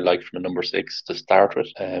what I like from a number 6 to start with.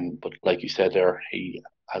 But like you said there, he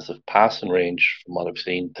has a passing range from what I've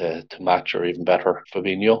seen to match or even better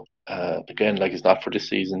Fabinho. Again, like, it's not for this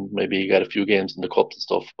season. Maybe you get a few games in the cups and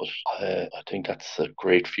stuff, but I think that's a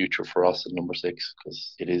great future for us at number 6,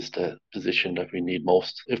 because it is the position that we need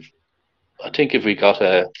most. I think if we got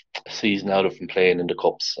a season out of him playing in the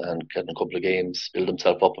cups and getting a couple of games, build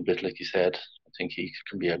himself up a bit, like you said, I think he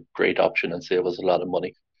can be a great option and save us a lot of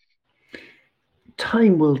money.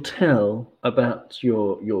 Time will tell about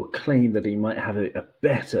your claim that he might have a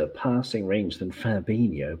better passing range than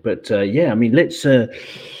Fabinho. But yeah, I mean, let's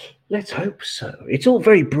hope so. It's all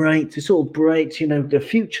very bright. It's all bright. You know, the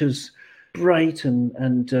future's bright,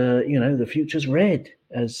 and you know, the future's red,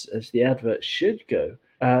 as the advert should go.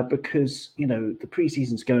 Because, you know, the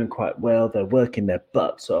preseason's going quite well. They're working their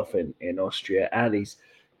butts off in Austria. Ali's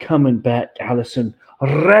coming back. Alison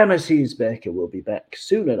Ramsey-Becker will be back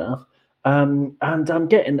soon enough. And I'm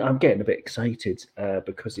getting a bit excited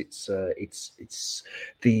because it's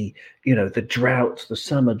the, you know, the drought, the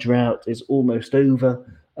summer drought is almost over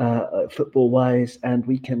football wise, and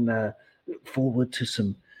we can look forward to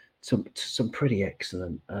some pretty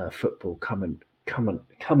excellent football coming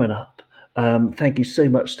up. Thank you so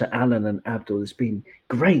much to Alan and Abdul. It's been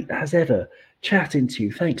great as ever chatting to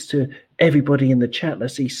you. Thanks to everybody in the chat. I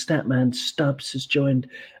see Statman Stubbs has joined,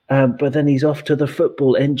 but then he's off to the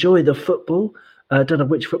football. Enjoy the football. I don't know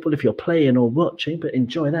which football, if you're playing or watching, but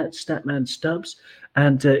enjoy that, Statman Stubbs.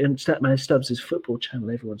 And Statman Stubbs' football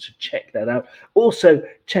channel, everyone should check that out. Also,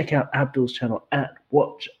 check out Abdul's channel at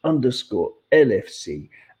watch_LFC.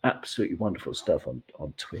 Absolutely wonderful stuff on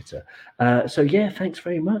Twitter. So yeah, thanks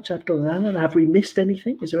very much, Abdul and Alan. Have we missed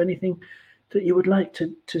anything? Is there anything that you would like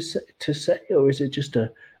to say, or is it just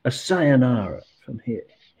a sayonara from here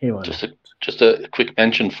on? Just a quick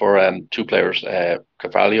mention for 2 players.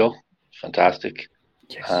 Carvalho, fantastic.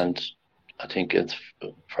 Yes. And I think it's a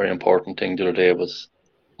very important thing the other day was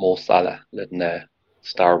Mo Salah letting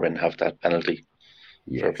Starwin have that penalty.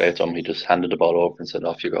 Yes. Fair play to him. He just handed the ball over and said,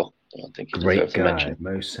 off you go. I think he Great deserves a guy, mention.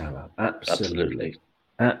 Mo Salah.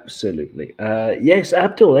 Absolutely. Yes,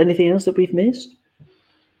 Abdul, anything else that we've missed?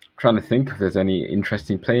 Trying to think if there's any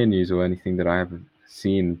interesting player news or anything that I haven't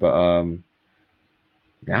seen, but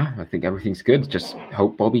yeah, I think everything's good. Just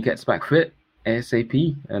hope Bobby gets back fit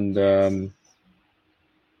ASAP, and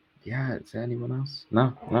yeah, is there anyone else?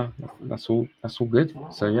 No, that's all good.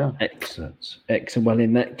 So yeah, Excellent. Well,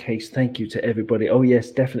 in that case, thank you to everybody. Oh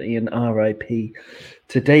yes, definitely an RIP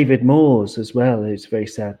to David Moores as well. It's very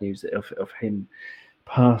sad news of him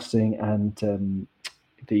passing, and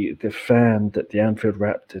the fan that the Anfield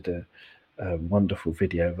Wrap did a wonderful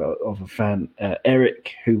video of a fan,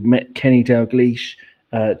 Eric, who met Kenny Dalglish.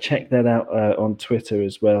 Check that out on Twitter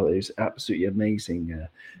as well. It was absolutely amazing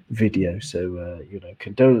video. So you know,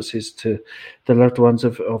 condolences to the loved ones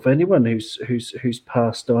of anyone who's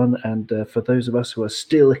passed on, and for those of us who are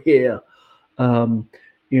still here,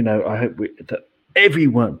 you know, I hope that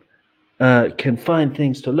everyone can find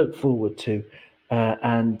things to look forward to,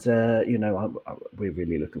 and you know, we're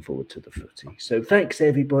really looking forward to the footy. So thanks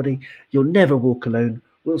everybody. You'll never walk alone.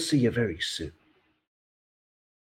 We'll see you very soon.